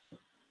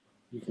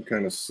 you can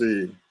kind of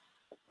see.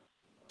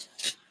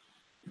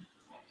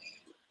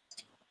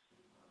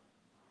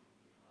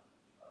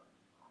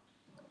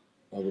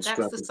 That's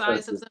the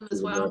size of them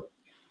as well.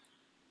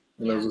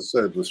 And as I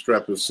said, the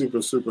strap is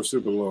super, super,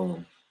 super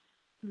long.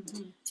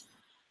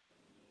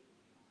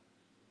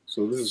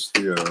 So this is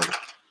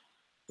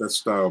that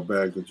style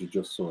bag that you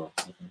just saw.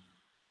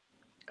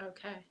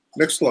 Okay.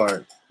 Next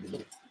slide.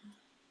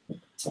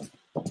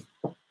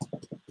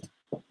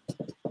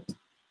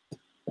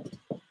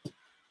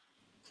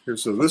 Okay,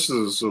 so this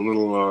is a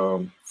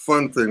little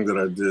fun thing that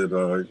I did.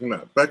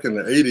 Back in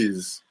the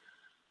 80s,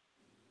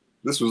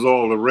 this was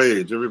all the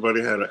rage.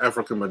 Everybody had an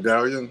African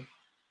medallion.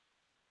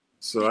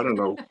 So I don't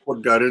know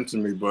what got into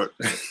me, but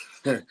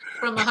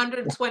from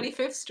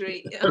 125th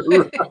Street.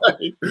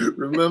 Right.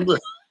 Remember?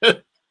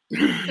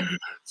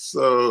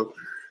 So,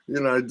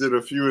 I did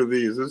a few of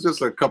these. There's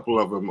just a couple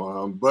of them,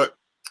 but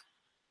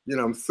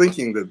I'm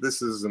thinking that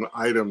this is an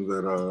item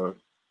that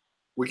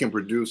we can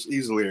produce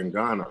easily in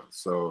Ghana.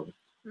 So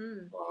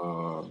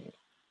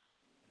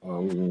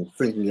I'm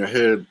thinking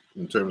ahead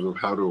in terms of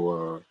how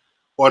to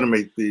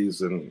automate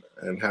these and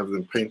have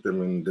them paint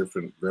them in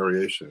different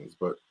variations.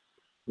 But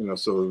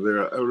so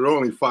there are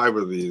only 5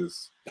 of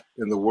these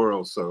in the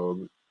world.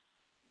 So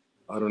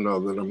I don't know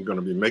that I'm going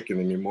to be making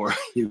any more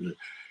either.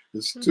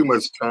 It's too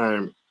much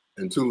time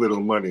and too little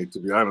money, to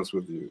be honest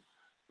with you.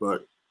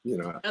 But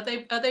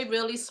are they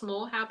really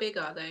small? How big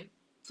are they?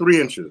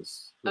 3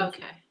 inches.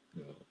 Okay.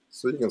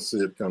 So you can see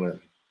it kind of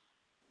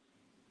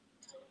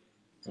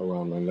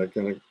around my neck,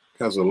 and it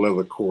has a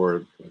leather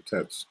cord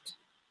attached.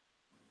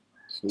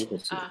 So you can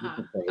see, you Uh-huh.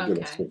 can kind of get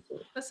a Okay. sense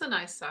of it. That's a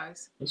nice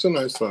size. It's a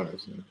nice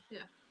size. Yeah.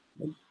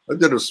 I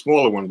did a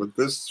smaller one, but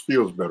this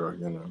feels better,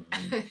 you know.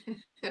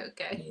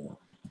 Okay. Yeah.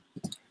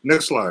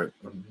 Next slide.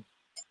 And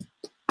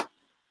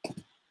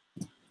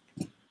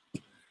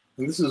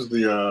this is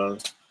the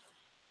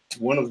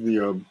one of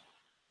the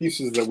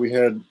pieces that we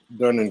had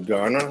done in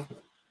Ghana.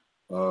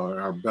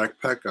 Our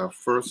backpack, our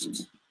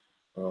first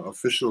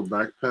official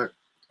backpack.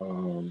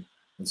 And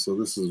so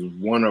this is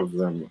one of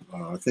them.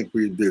 I think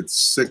we did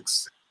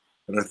 6,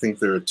 and I think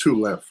there are 2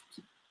 left.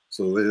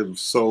 So they've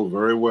sold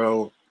very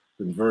well,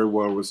 been very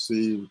well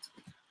received.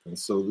 And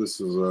so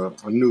this is a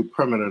new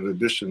permanent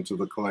addition to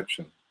the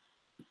collection.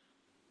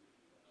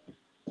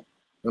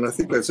 And I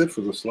think that's it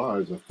for the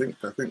slides. I think.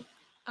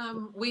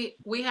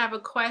 We have a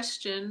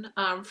question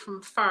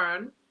from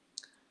Fern.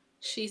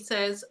 She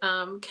says,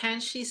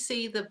 can she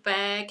see the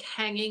bag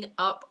hanging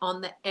up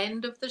on the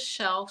end of the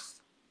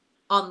shelf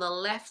on the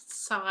left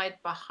side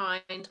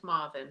behind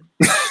Marvin?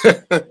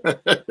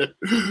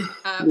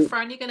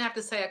 Fern, you're going to have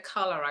to say a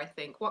color, I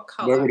think. What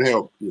color? That would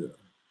help, yeah.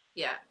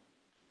 Yeah.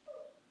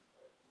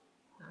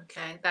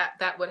 Okay,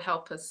 that would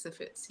help us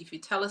if you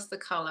tell us the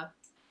color.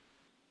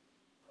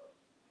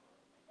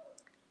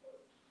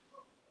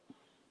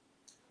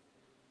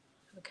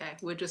 Okay,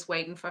 we're just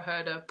waiting for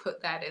her to put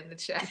that in the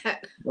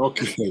chat.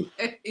 Okay.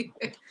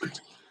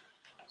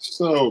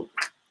 So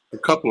a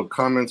couple of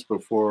comments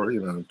before,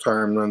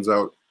 time runs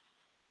out.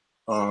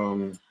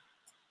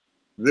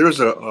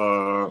 There's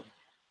a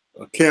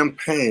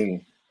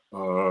campaign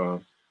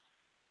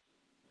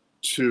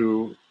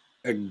to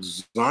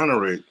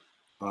exonerate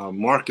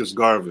Marcus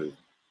Garvey.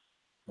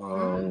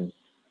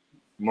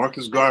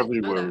 Marcus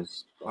Garvey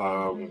was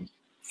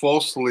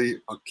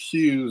falsely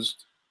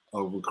accused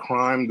of a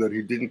crime that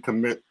he didn't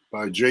commit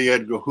by J.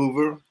 Edgar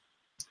Hoover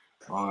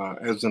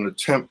as an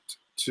attempt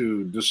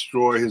to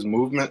destroy his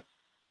movement.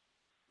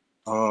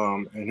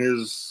 And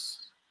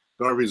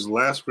Garvey's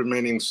last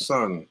remaining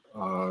son,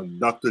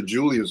 Dr.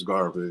 Julius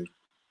Garvey,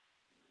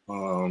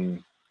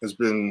 has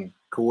been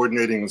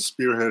coordinating and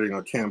spearheading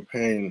a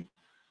campaign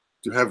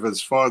to have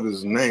his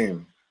father's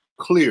name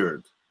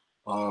cleared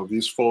of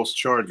these false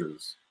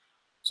charges.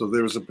 So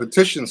there was a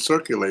petition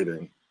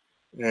circulating,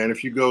 and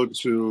if you go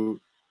to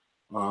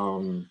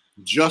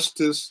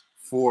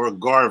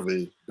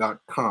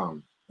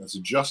justiceforgarvey.com, that's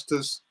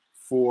justice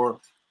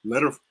for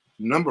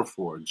number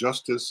 4,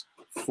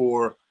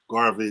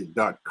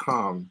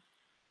 justiceforgarvey.com,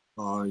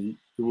 it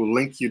will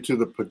link you to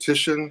the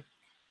petition.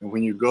 And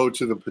when you go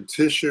to the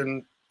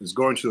petition, it's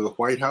going to the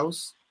White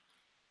House,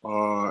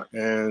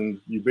 and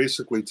you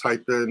basically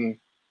type in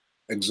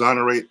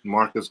exonerate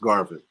Marcus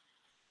Garvey.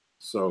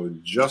 So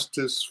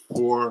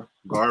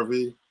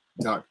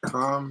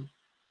justiceforgarvey.com.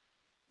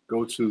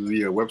 Go to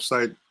the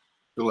website,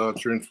 fill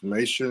out your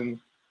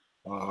information.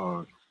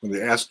 When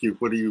they ask you,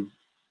 what are you,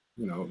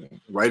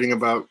 writing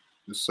about,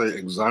 just say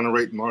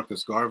exonerate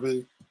Marcus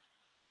Garvey.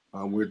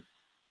 We're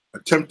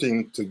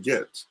attempting to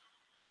get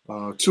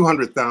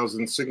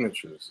 200,000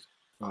 signatures.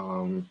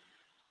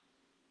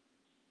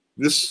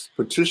 This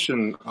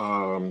petition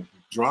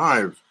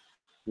drive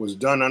was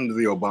done under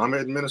the Obama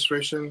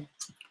administration,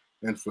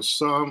 and for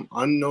some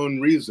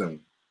unknown reason,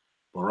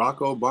 Barack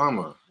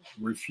Obama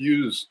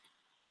refused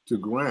to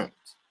grant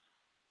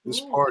this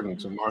pardon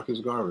to Marcus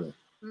Garvey.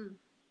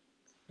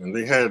 And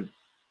they had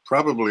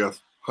probably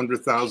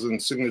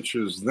 100,000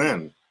 signatures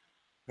then.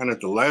 And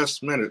at the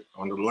last minute,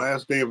 on the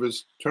last day of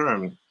his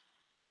term,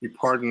 he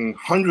pardoned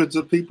hundreds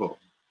of people,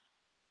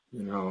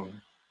 but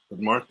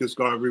Marcus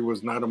Garvey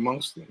was not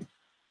amongst them.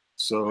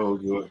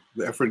 So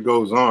the effort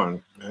goes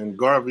on. And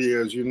Garvey,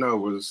 as you know,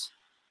 was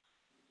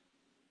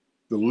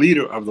the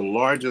leader of the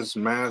largest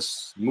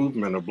mass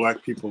movement of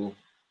Black people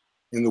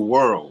in the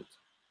world,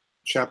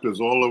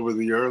 chapters all over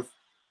the earth,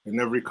 in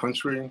every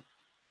country.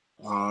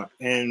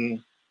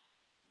 And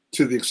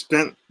to the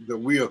extent that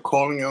we are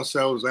calling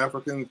ourselves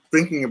African,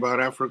 thinking about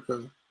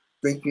Africa,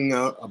 thinking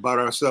about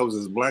ourselves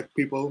as Black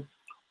people,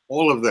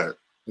 all of that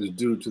is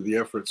due to the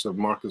efforts of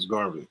Marcus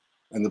Garvey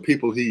and the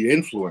people he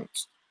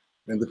influenced,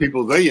 and the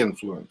people they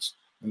influenced,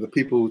 and the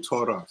people who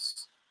taught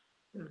us.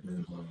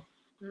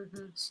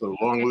 So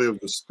long live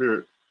the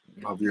spirit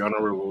of the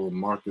Honorable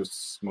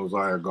Marcus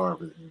Mosiah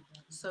Garvey.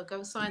 So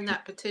go sign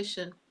that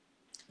petition.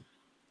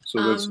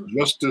 So that's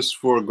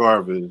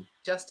justiceforgarvey.com.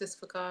 Justice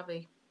for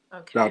Garvey.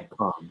 Okay.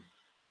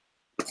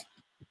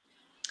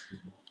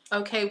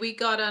 Okay, we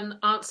got an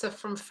answer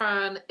from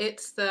Fern.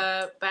 It's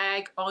the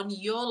bag on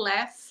your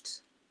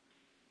left.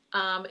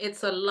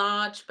 It's a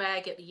large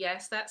bag.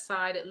 Yes, that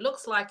side. It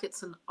looks like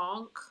it's an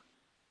ankh.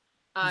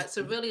 It's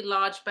a really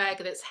large bag,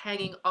 and it's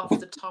hanging off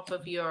the top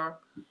of your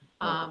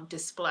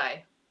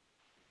display.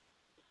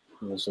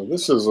 Yeah, so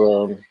this is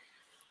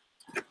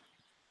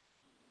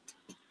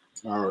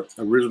our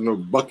original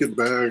bucket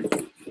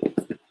bag.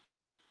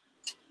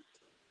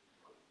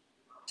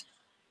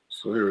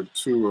 So here are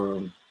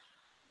 2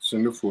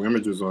 Sinufu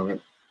images on it.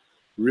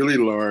 Really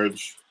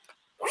large,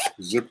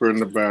 zipper in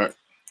the back,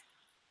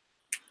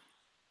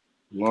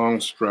 long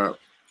strap,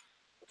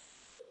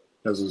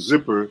 has a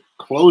zipper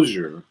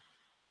closure,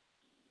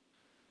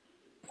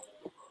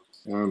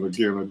 and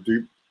again a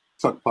deep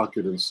tuck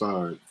pocket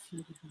inside.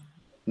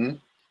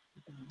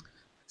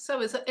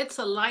 So it's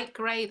a light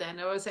gray then,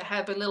 or does it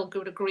have a little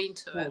bit of green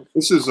to it?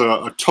 This is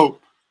a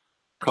taupe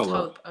A color,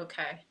 taupe,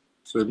 okay.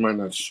 so it might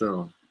not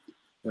show.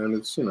 And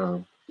it's, you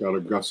know, got a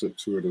gusset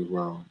to it as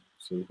well,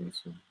 so you can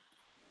see.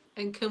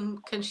 And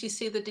can she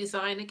see the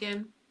design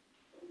again?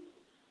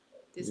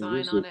 Design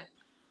These on are it.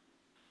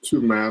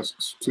 two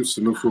masks, two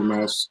Sanufu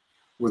masks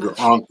with an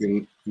Okay.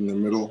 ankh in the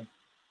middle.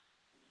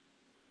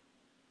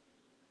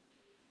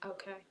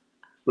 Okay.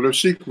 But if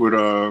she would,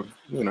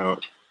 you know,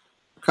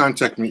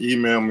 contact me,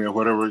 email me, or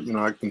whatever, you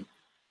know, I can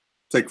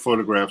take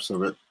photographs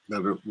of it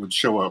that it would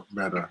show up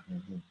better.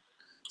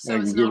 So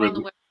And it's give not it-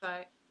 on the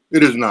website.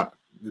 It is not.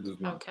 It is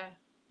not. Okay.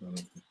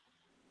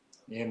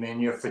 Yeah, man,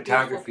 your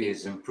photography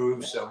has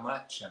improved so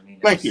much. I mean,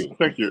 Thank you.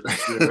 Thank you.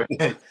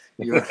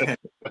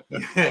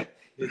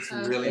 It's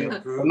really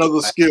improved.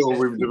 Another skill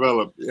we've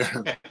developed.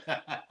 Yeah.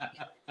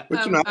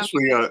 But you know,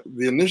 actually,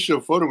 the initial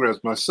photographs,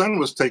 my son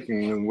was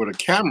taking them with a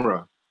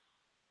camera,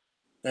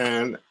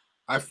 and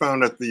I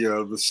found that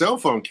the cell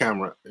phone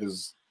camera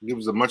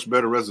gives a much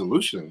better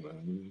resolution. I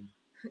mean,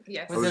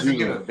 Yes. It doesn't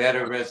give a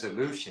better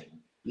resolution.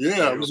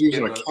 yeah, I was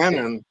using a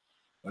Canon,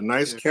 a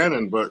nice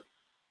Canon, but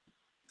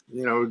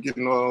you know,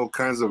 getting all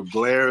kinds of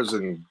glares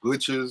and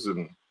glitches,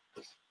 and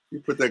you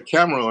put that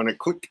camera on it,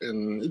 click,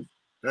 and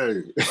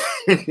hey.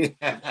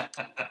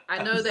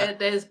 I know that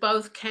there's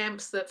both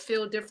camps that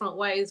feel different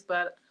ways,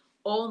 but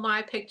all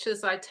my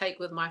pictures I take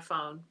with my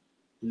phone.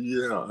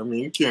 Yeah, I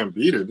mean, you can't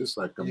beat it. It's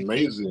like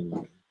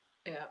amazing.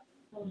 Yeah.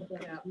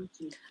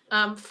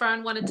 Yeah.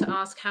 Fern wanted to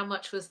ask how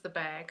much was the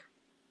bag?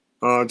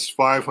 It's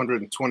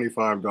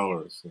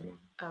 $525.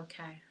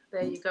 Okay.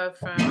 There you go,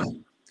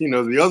 Fern. You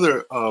know, the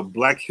other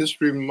Black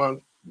History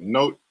Month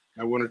note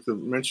I wanted to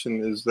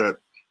mention is that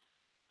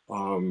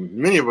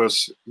many of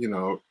us, you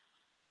know,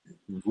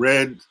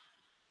 read,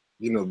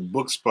 you know,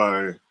 books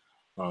by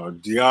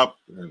Diop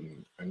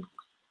and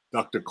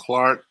Dr.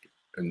 Clark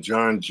and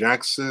John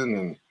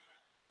Jackson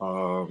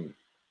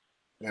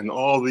and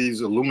all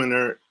these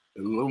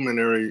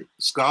illuminary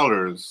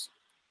scholars,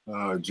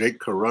 Jake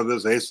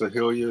Carruthers, Asa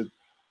Hilliard.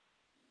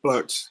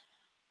 But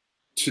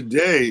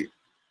today,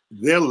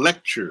 the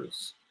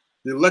lectures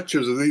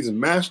of these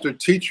master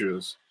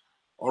teachers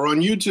are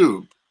on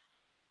YouTube.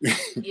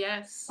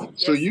 Yes.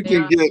 So yes, you they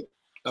can are. get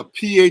a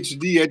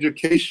PhD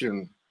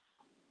education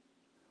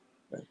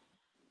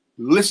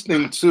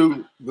listening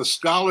to the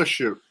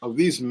scholarship of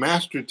these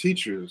master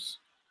teachers,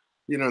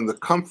 you know, in the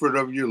comfort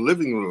of your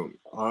living room,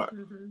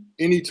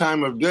 any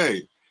time of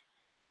day.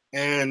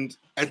 And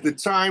at the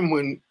time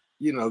when,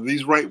 you know,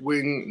 these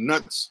right-wing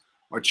nuts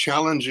are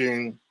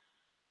challenging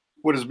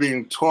what is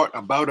being taught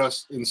about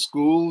us in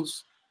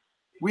schools,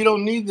 we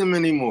don't need them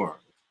anymore.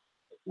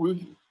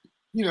 We,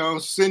 you know,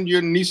 send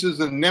your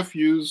nieces and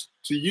nephews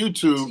to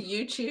YouTube. To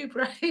YouTube,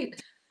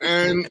 right?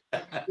 And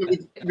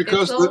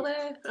It's all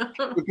there.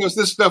 because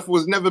this stuff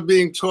was never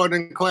being taught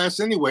in class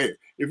anyway.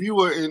 If you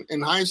were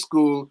in high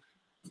school,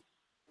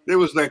 there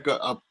was like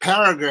a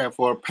paragraph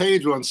or a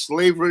page on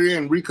slavery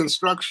and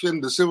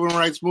Reconstruction, the Civil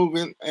Rights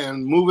Movement,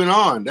 and moving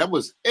on. That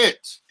was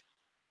it.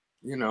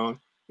 You know,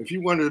 if you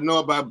wanted to know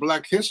about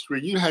Black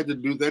history, you had to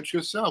do that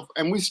yourself,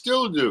 and we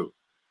still do.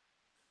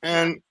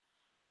 And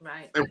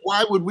right. And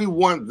why would we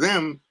want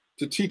them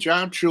to teach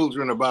our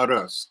children about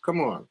us?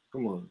 Come on.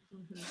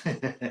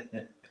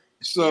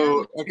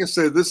 So, like I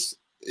said, this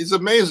is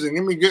amazing.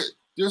 Let me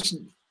just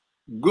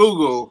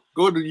go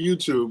to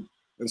YouTube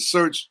and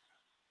search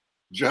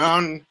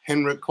John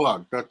Henrik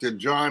Clark, Dr.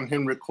 John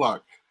Henrik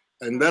Clark,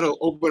 and that'll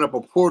open up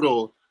a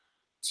portal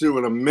to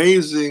an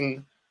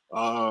amazing,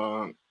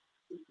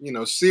 you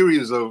know,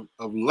 series of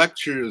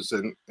lectures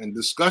and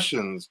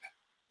discussions,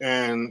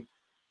 and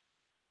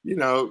you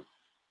know,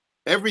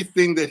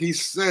 everything that he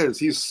says,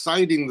 he's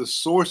citing the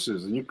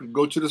sources, and you can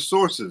go to the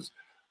sources.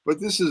 But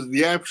this is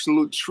the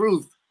absolute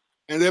truth,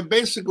 and they're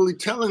basically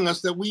telling us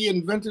that we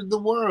invented the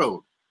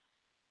world,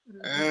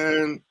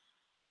 and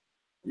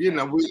you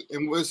know,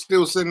 we're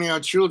still sending our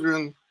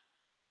children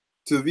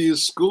to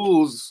these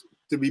schools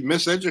to be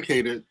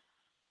miseducated,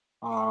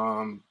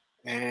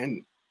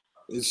 and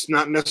it's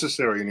not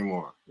necessary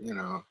anymore. You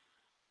know,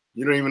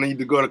 you don't even need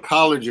to go to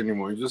college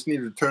anymore. You just need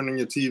to turn on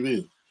your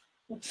TV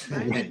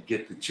and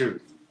get the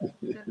truth.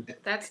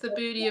 That's the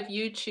beauty of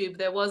YouTube.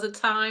 There was a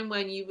time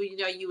when you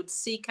would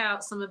seek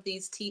out some of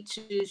these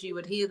teachers. You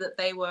would hear that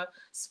they were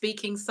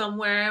speaking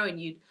somewhere, and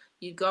you'd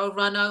go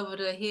run over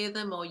to hear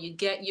them, or you'd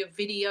get your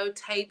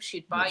videotapes.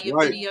 You'd buy your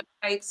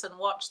videotapes and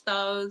watch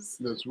those.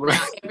 That's right.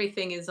 Now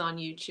everything is on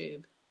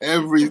YouTube.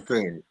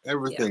 Everything.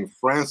 Yeah.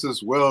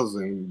 Francis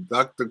Welsing,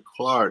 Dr.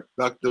 Clark,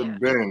 Dr.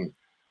 Ben.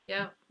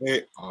 Yeah.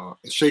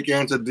 Sheikh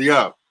Anta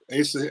Diop.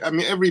 I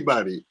mean,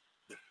 everybody.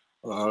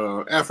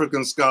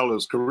 African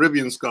scholars,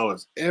 Caribbean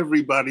scholars,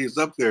 everybody's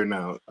up there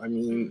now. I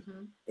mean,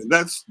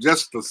 that's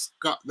just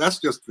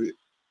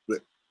the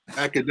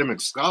academic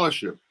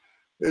scholarship.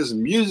 There's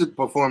music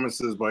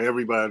performances by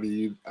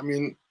everybody. I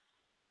mean,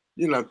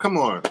 you know, come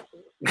on.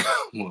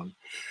 Come on.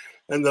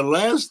 And the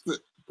last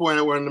point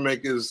I wanted to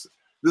make is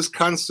this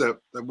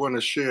concept I want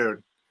to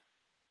share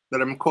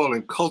that I'm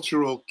calling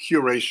cultural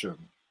curation.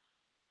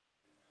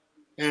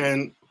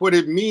 And what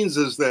it means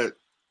is that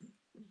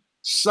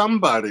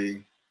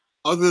somebody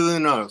other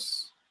than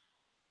us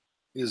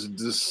is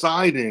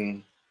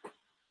deciding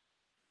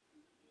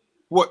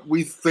what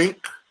we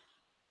think,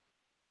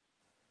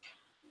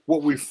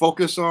 what we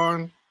focus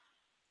on,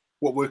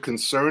 what we're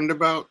concerned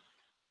about,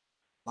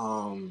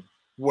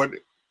 what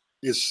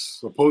is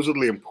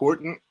supposedly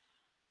important.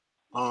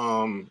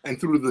 And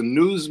through the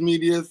news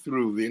media,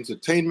 through the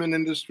entertainment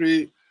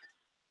industry,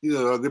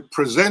 they're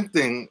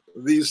presenting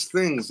these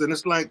things. And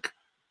it's like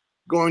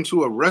going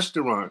to a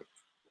restaurant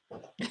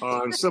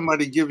and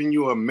somebody giving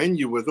you a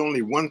menu with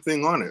only one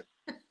thing on it.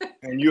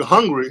 And you're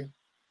hungry,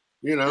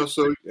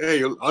 so,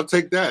 hey, I'll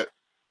take that,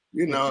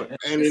 and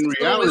This in is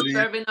always reality,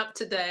 serving up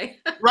today.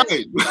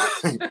 right.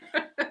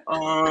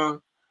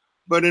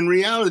 But in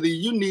reality,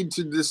 you need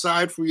to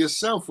decide for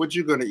yourself what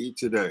you're going to eat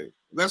today.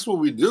 That's what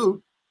we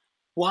do.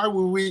 Why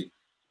would we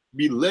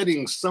be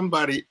letting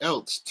somebody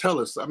else tell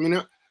us? I mean,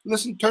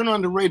 listen, turn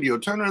on the radio,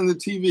 turn on the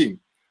TV.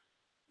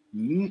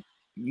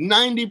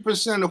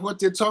 90% of what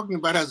they're talking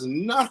about has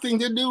nothing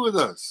to do with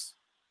us.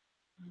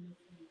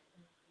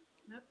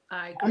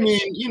 I I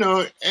agree.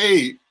 mean,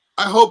 hey,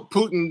 I hope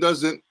Putin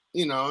doesn't,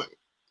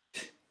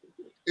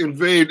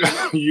 invade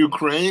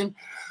Ukraine.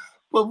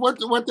 But what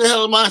the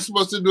hell am I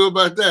supposed to do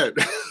about that?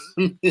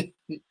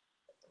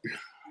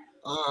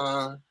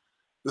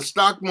 The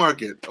stock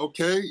market,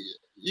 okay,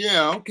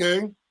 yeah,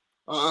 okay.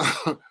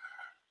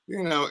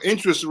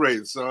 Interest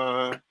rates.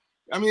 I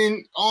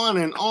mean, on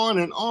and on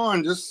and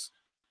on.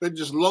 They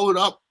just load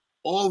up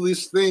all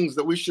these things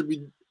that we should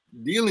be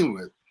dealing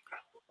with.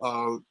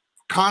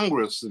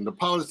 Congress and the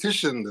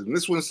politicians, and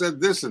this one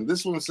said this, and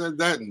this one said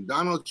that, and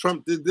Donald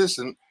Trump did this,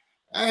 and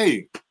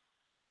hey,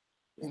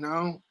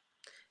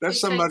 that's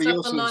somebody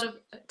else's.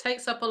 It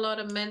takes up a lot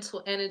of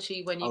mental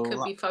energy when you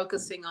could be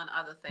focusing on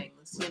other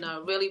things.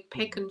 Really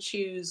pick and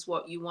choose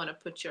what you want to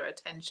put your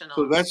attention on.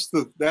 So that's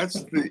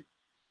the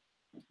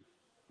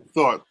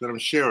thought that I'm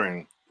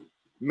sharing.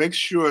 Make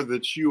sure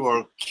that you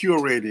are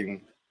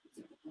curating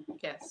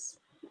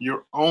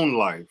your own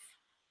life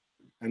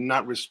and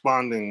not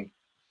responding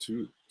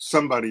to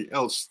somebody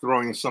else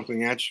throwing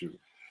something at you.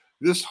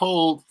 This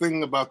whole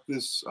thing about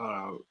this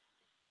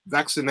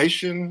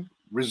vaccination,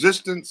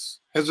 resistance,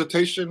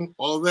 hesitation,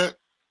 all that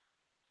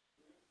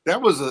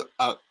was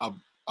a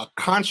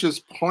conscious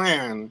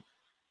plan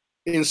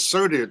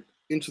inserted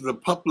into the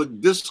public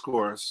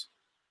discourse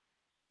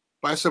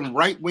by some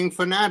right-wing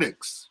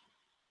fanatics.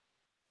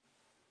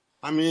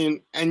 I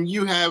mean, and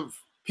you have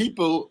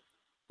people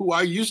who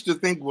I used to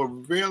think were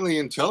fairly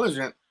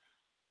intelligent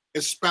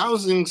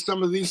espousing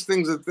some of these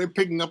things that they're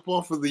picking up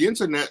off of the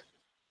internet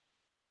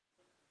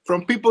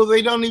from people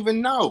they don't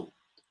even know.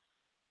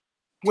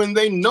 When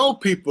they know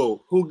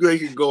people who they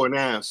could go and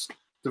ask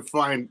to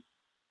find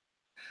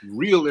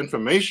real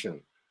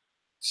information.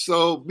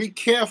 So be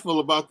careful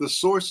about the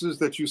sources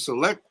that you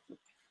select.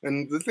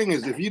 And the thing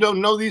is, if you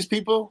don't know these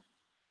people,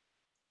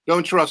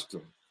 don't trust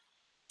them.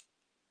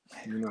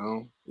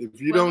 If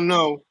you don't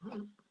know,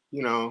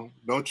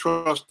 don't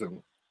trust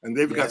them. And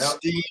they've got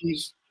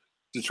schemes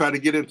to try to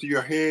get into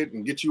your head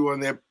and get you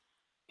on their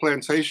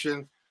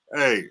plantation.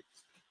 Hey,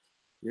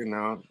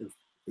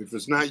 if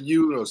it's not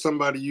you or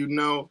somebody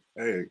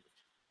hey,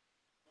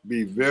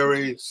 be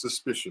very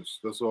suspicious.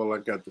 That's all I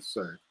got to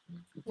say.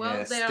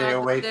 Well, stay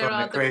away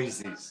from the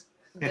crazies.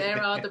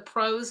 There are the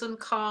pros and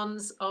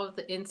cons of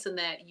the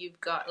internet. You've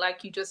got,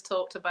 like you just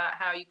talked about,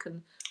 how you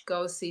can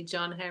go see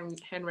John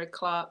Henry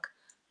Clark.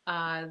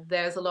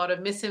 There's a lot of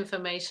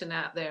misinformation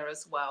out there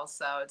as well.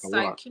 So it's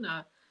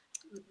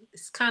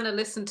it's kind of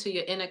listen to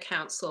your inner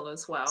counsel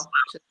as well,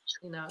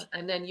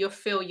 and then you'll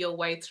feel your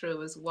way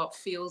through as what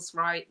feels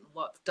right and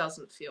what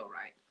doesn't feel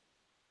right.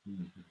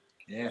 Mm-hmm.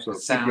 Yeah, so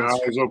keep your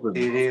eyes open.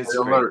 It is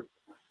alert.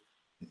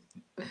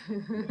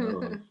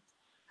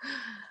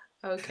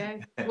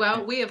 Okay.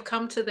 Well, we have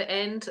come to the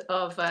end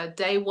of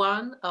day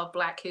one of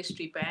Black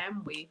History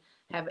BAM. We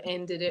have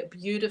ended it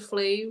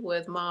beautifully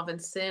with Marvin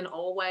Sin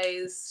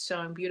always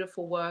showing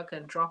beautiful work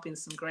and dropping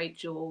some great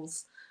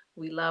jewels.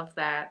 We love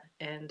that.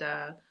 And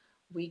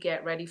we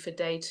get ready for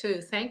day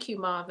two. Thank you,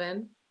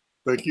 Marvin.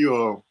 Thank you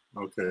all.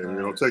 Okay,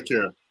 take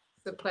care.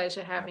 It's a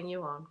pleasure having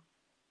you on.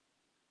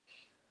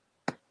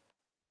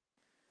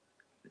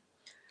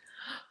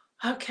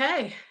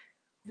 Okay.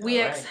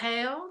 We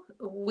exhale,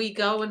 we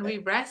go and we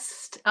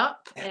rest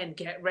up and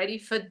get ready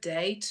for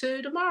day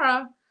two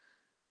tomorrow.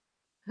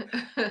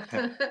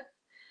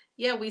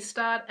 Yeah, we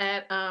start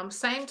at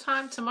same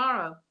time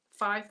tomorrow,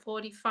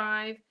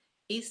 5:45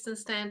 Eastern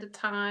Standard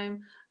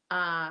Time.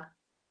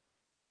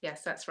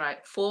 Yes, that's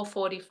right,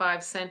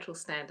 4:45 Central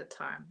Standard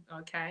Time.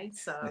 Okay,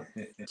 so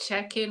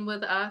check in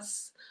with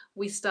us.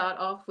 We start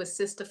off with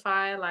Sister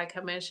Fire, like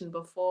I mentioned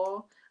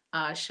before,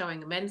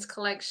 showing a men's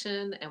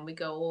collection, and we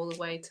go all the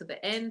way to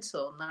the end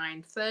till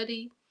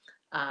 9:30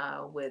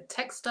 with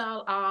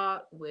textile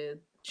art, with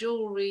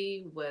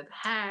jewelry, with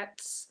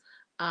hats,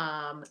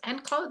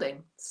 and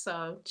clothing.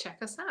 So check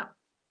us out.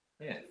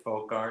 Yeah,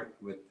 folk art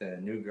with the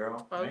new girl,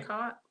 Folk right?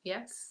 art,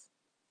 yes.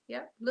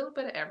 Yep, a little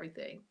bit of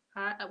everything.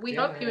 All right. We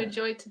hope you Yeah.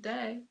 enjoyed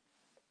today.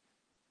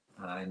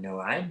 I know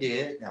I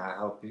did. I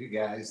hope you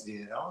guys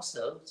did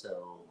also.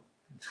 So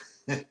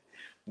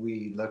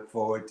we look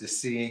forward to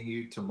seeing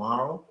you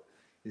tomorrow.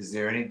 Is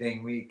there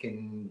anything we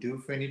can do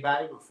for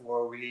anybody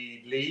before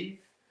we leave?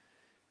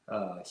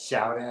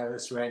 Shout at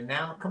us right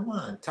now. Come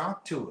on,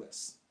 talk to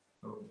us.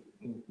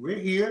 We're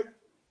here.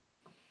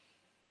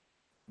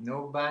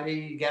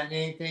 Nobody got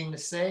anything to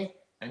say?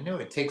 I know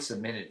it takes a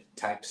minute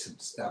to type some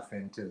stuff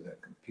into the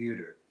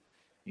computer,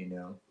 you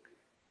know,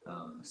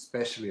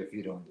 especially if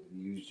you don't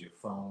use your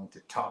phone to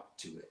talk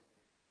to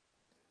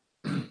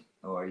it,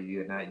 or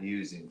you're not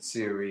using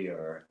Siri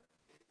or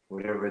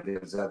whatever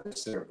those other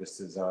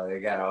services are. They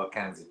got all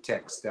kinds of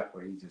tech stuff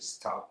where you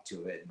just talk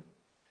to it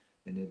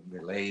and it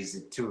relays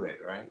it to it,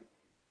 right?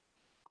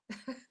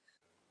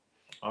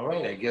 All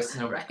right, I guess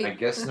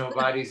Right.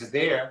 nobody's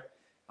there.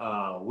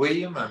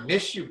 William, I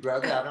miss you,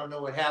 brother. I don't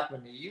know what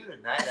happened to you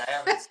tonight. I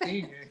haven't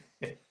seen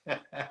you.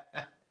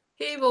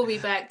 He will be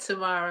back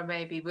tomorrow,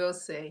 maybe. We'll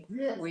see.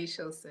 Yeah, We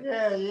shall see.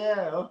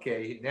 yeah.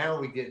 Okay, now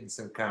we're getting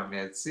some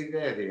comments. See,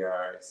 there they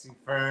are. See,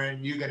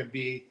 Fern, you're gonna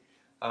be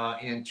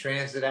in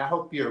transit. I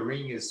hope your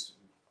ring is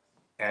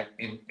at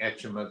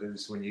your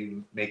mother's when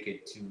you make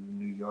it to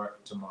New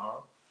York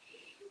tomorrow.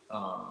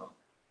 Uh,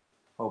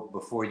 Hope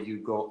before you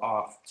go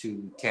off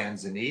to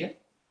Tanzania.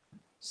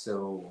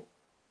 So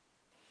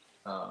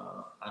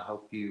I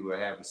hope you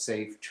have a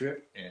safe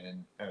trip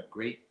and a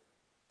great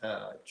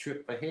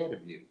trip ahead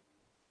of you.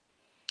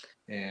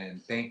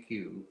 And thank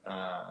you,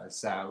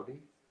 Sauda.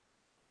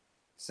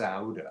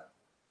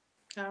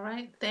 All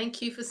right.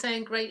 Thank you for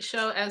saying great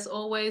show as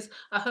always.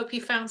 I hope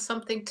you found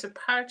something to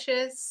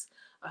purchase.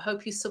 I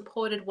hope you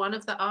supported one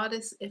of the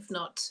artists, if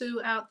not two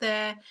out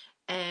there.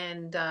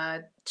 And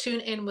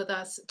tune in with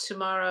us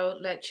tomorrow.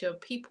 Let your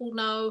people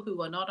know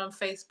who are not on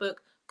Facebook.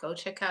 Go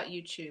check out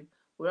YouTube.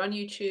 We're on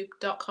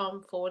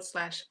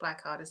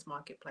youtube.com/Black Artist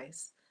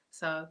Marketplace.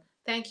 So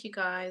thank you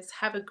guys.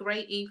 Have a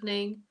great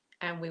evening,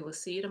 and we will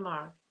see you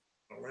tomorrow.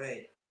 All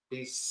right.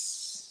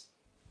 Peace.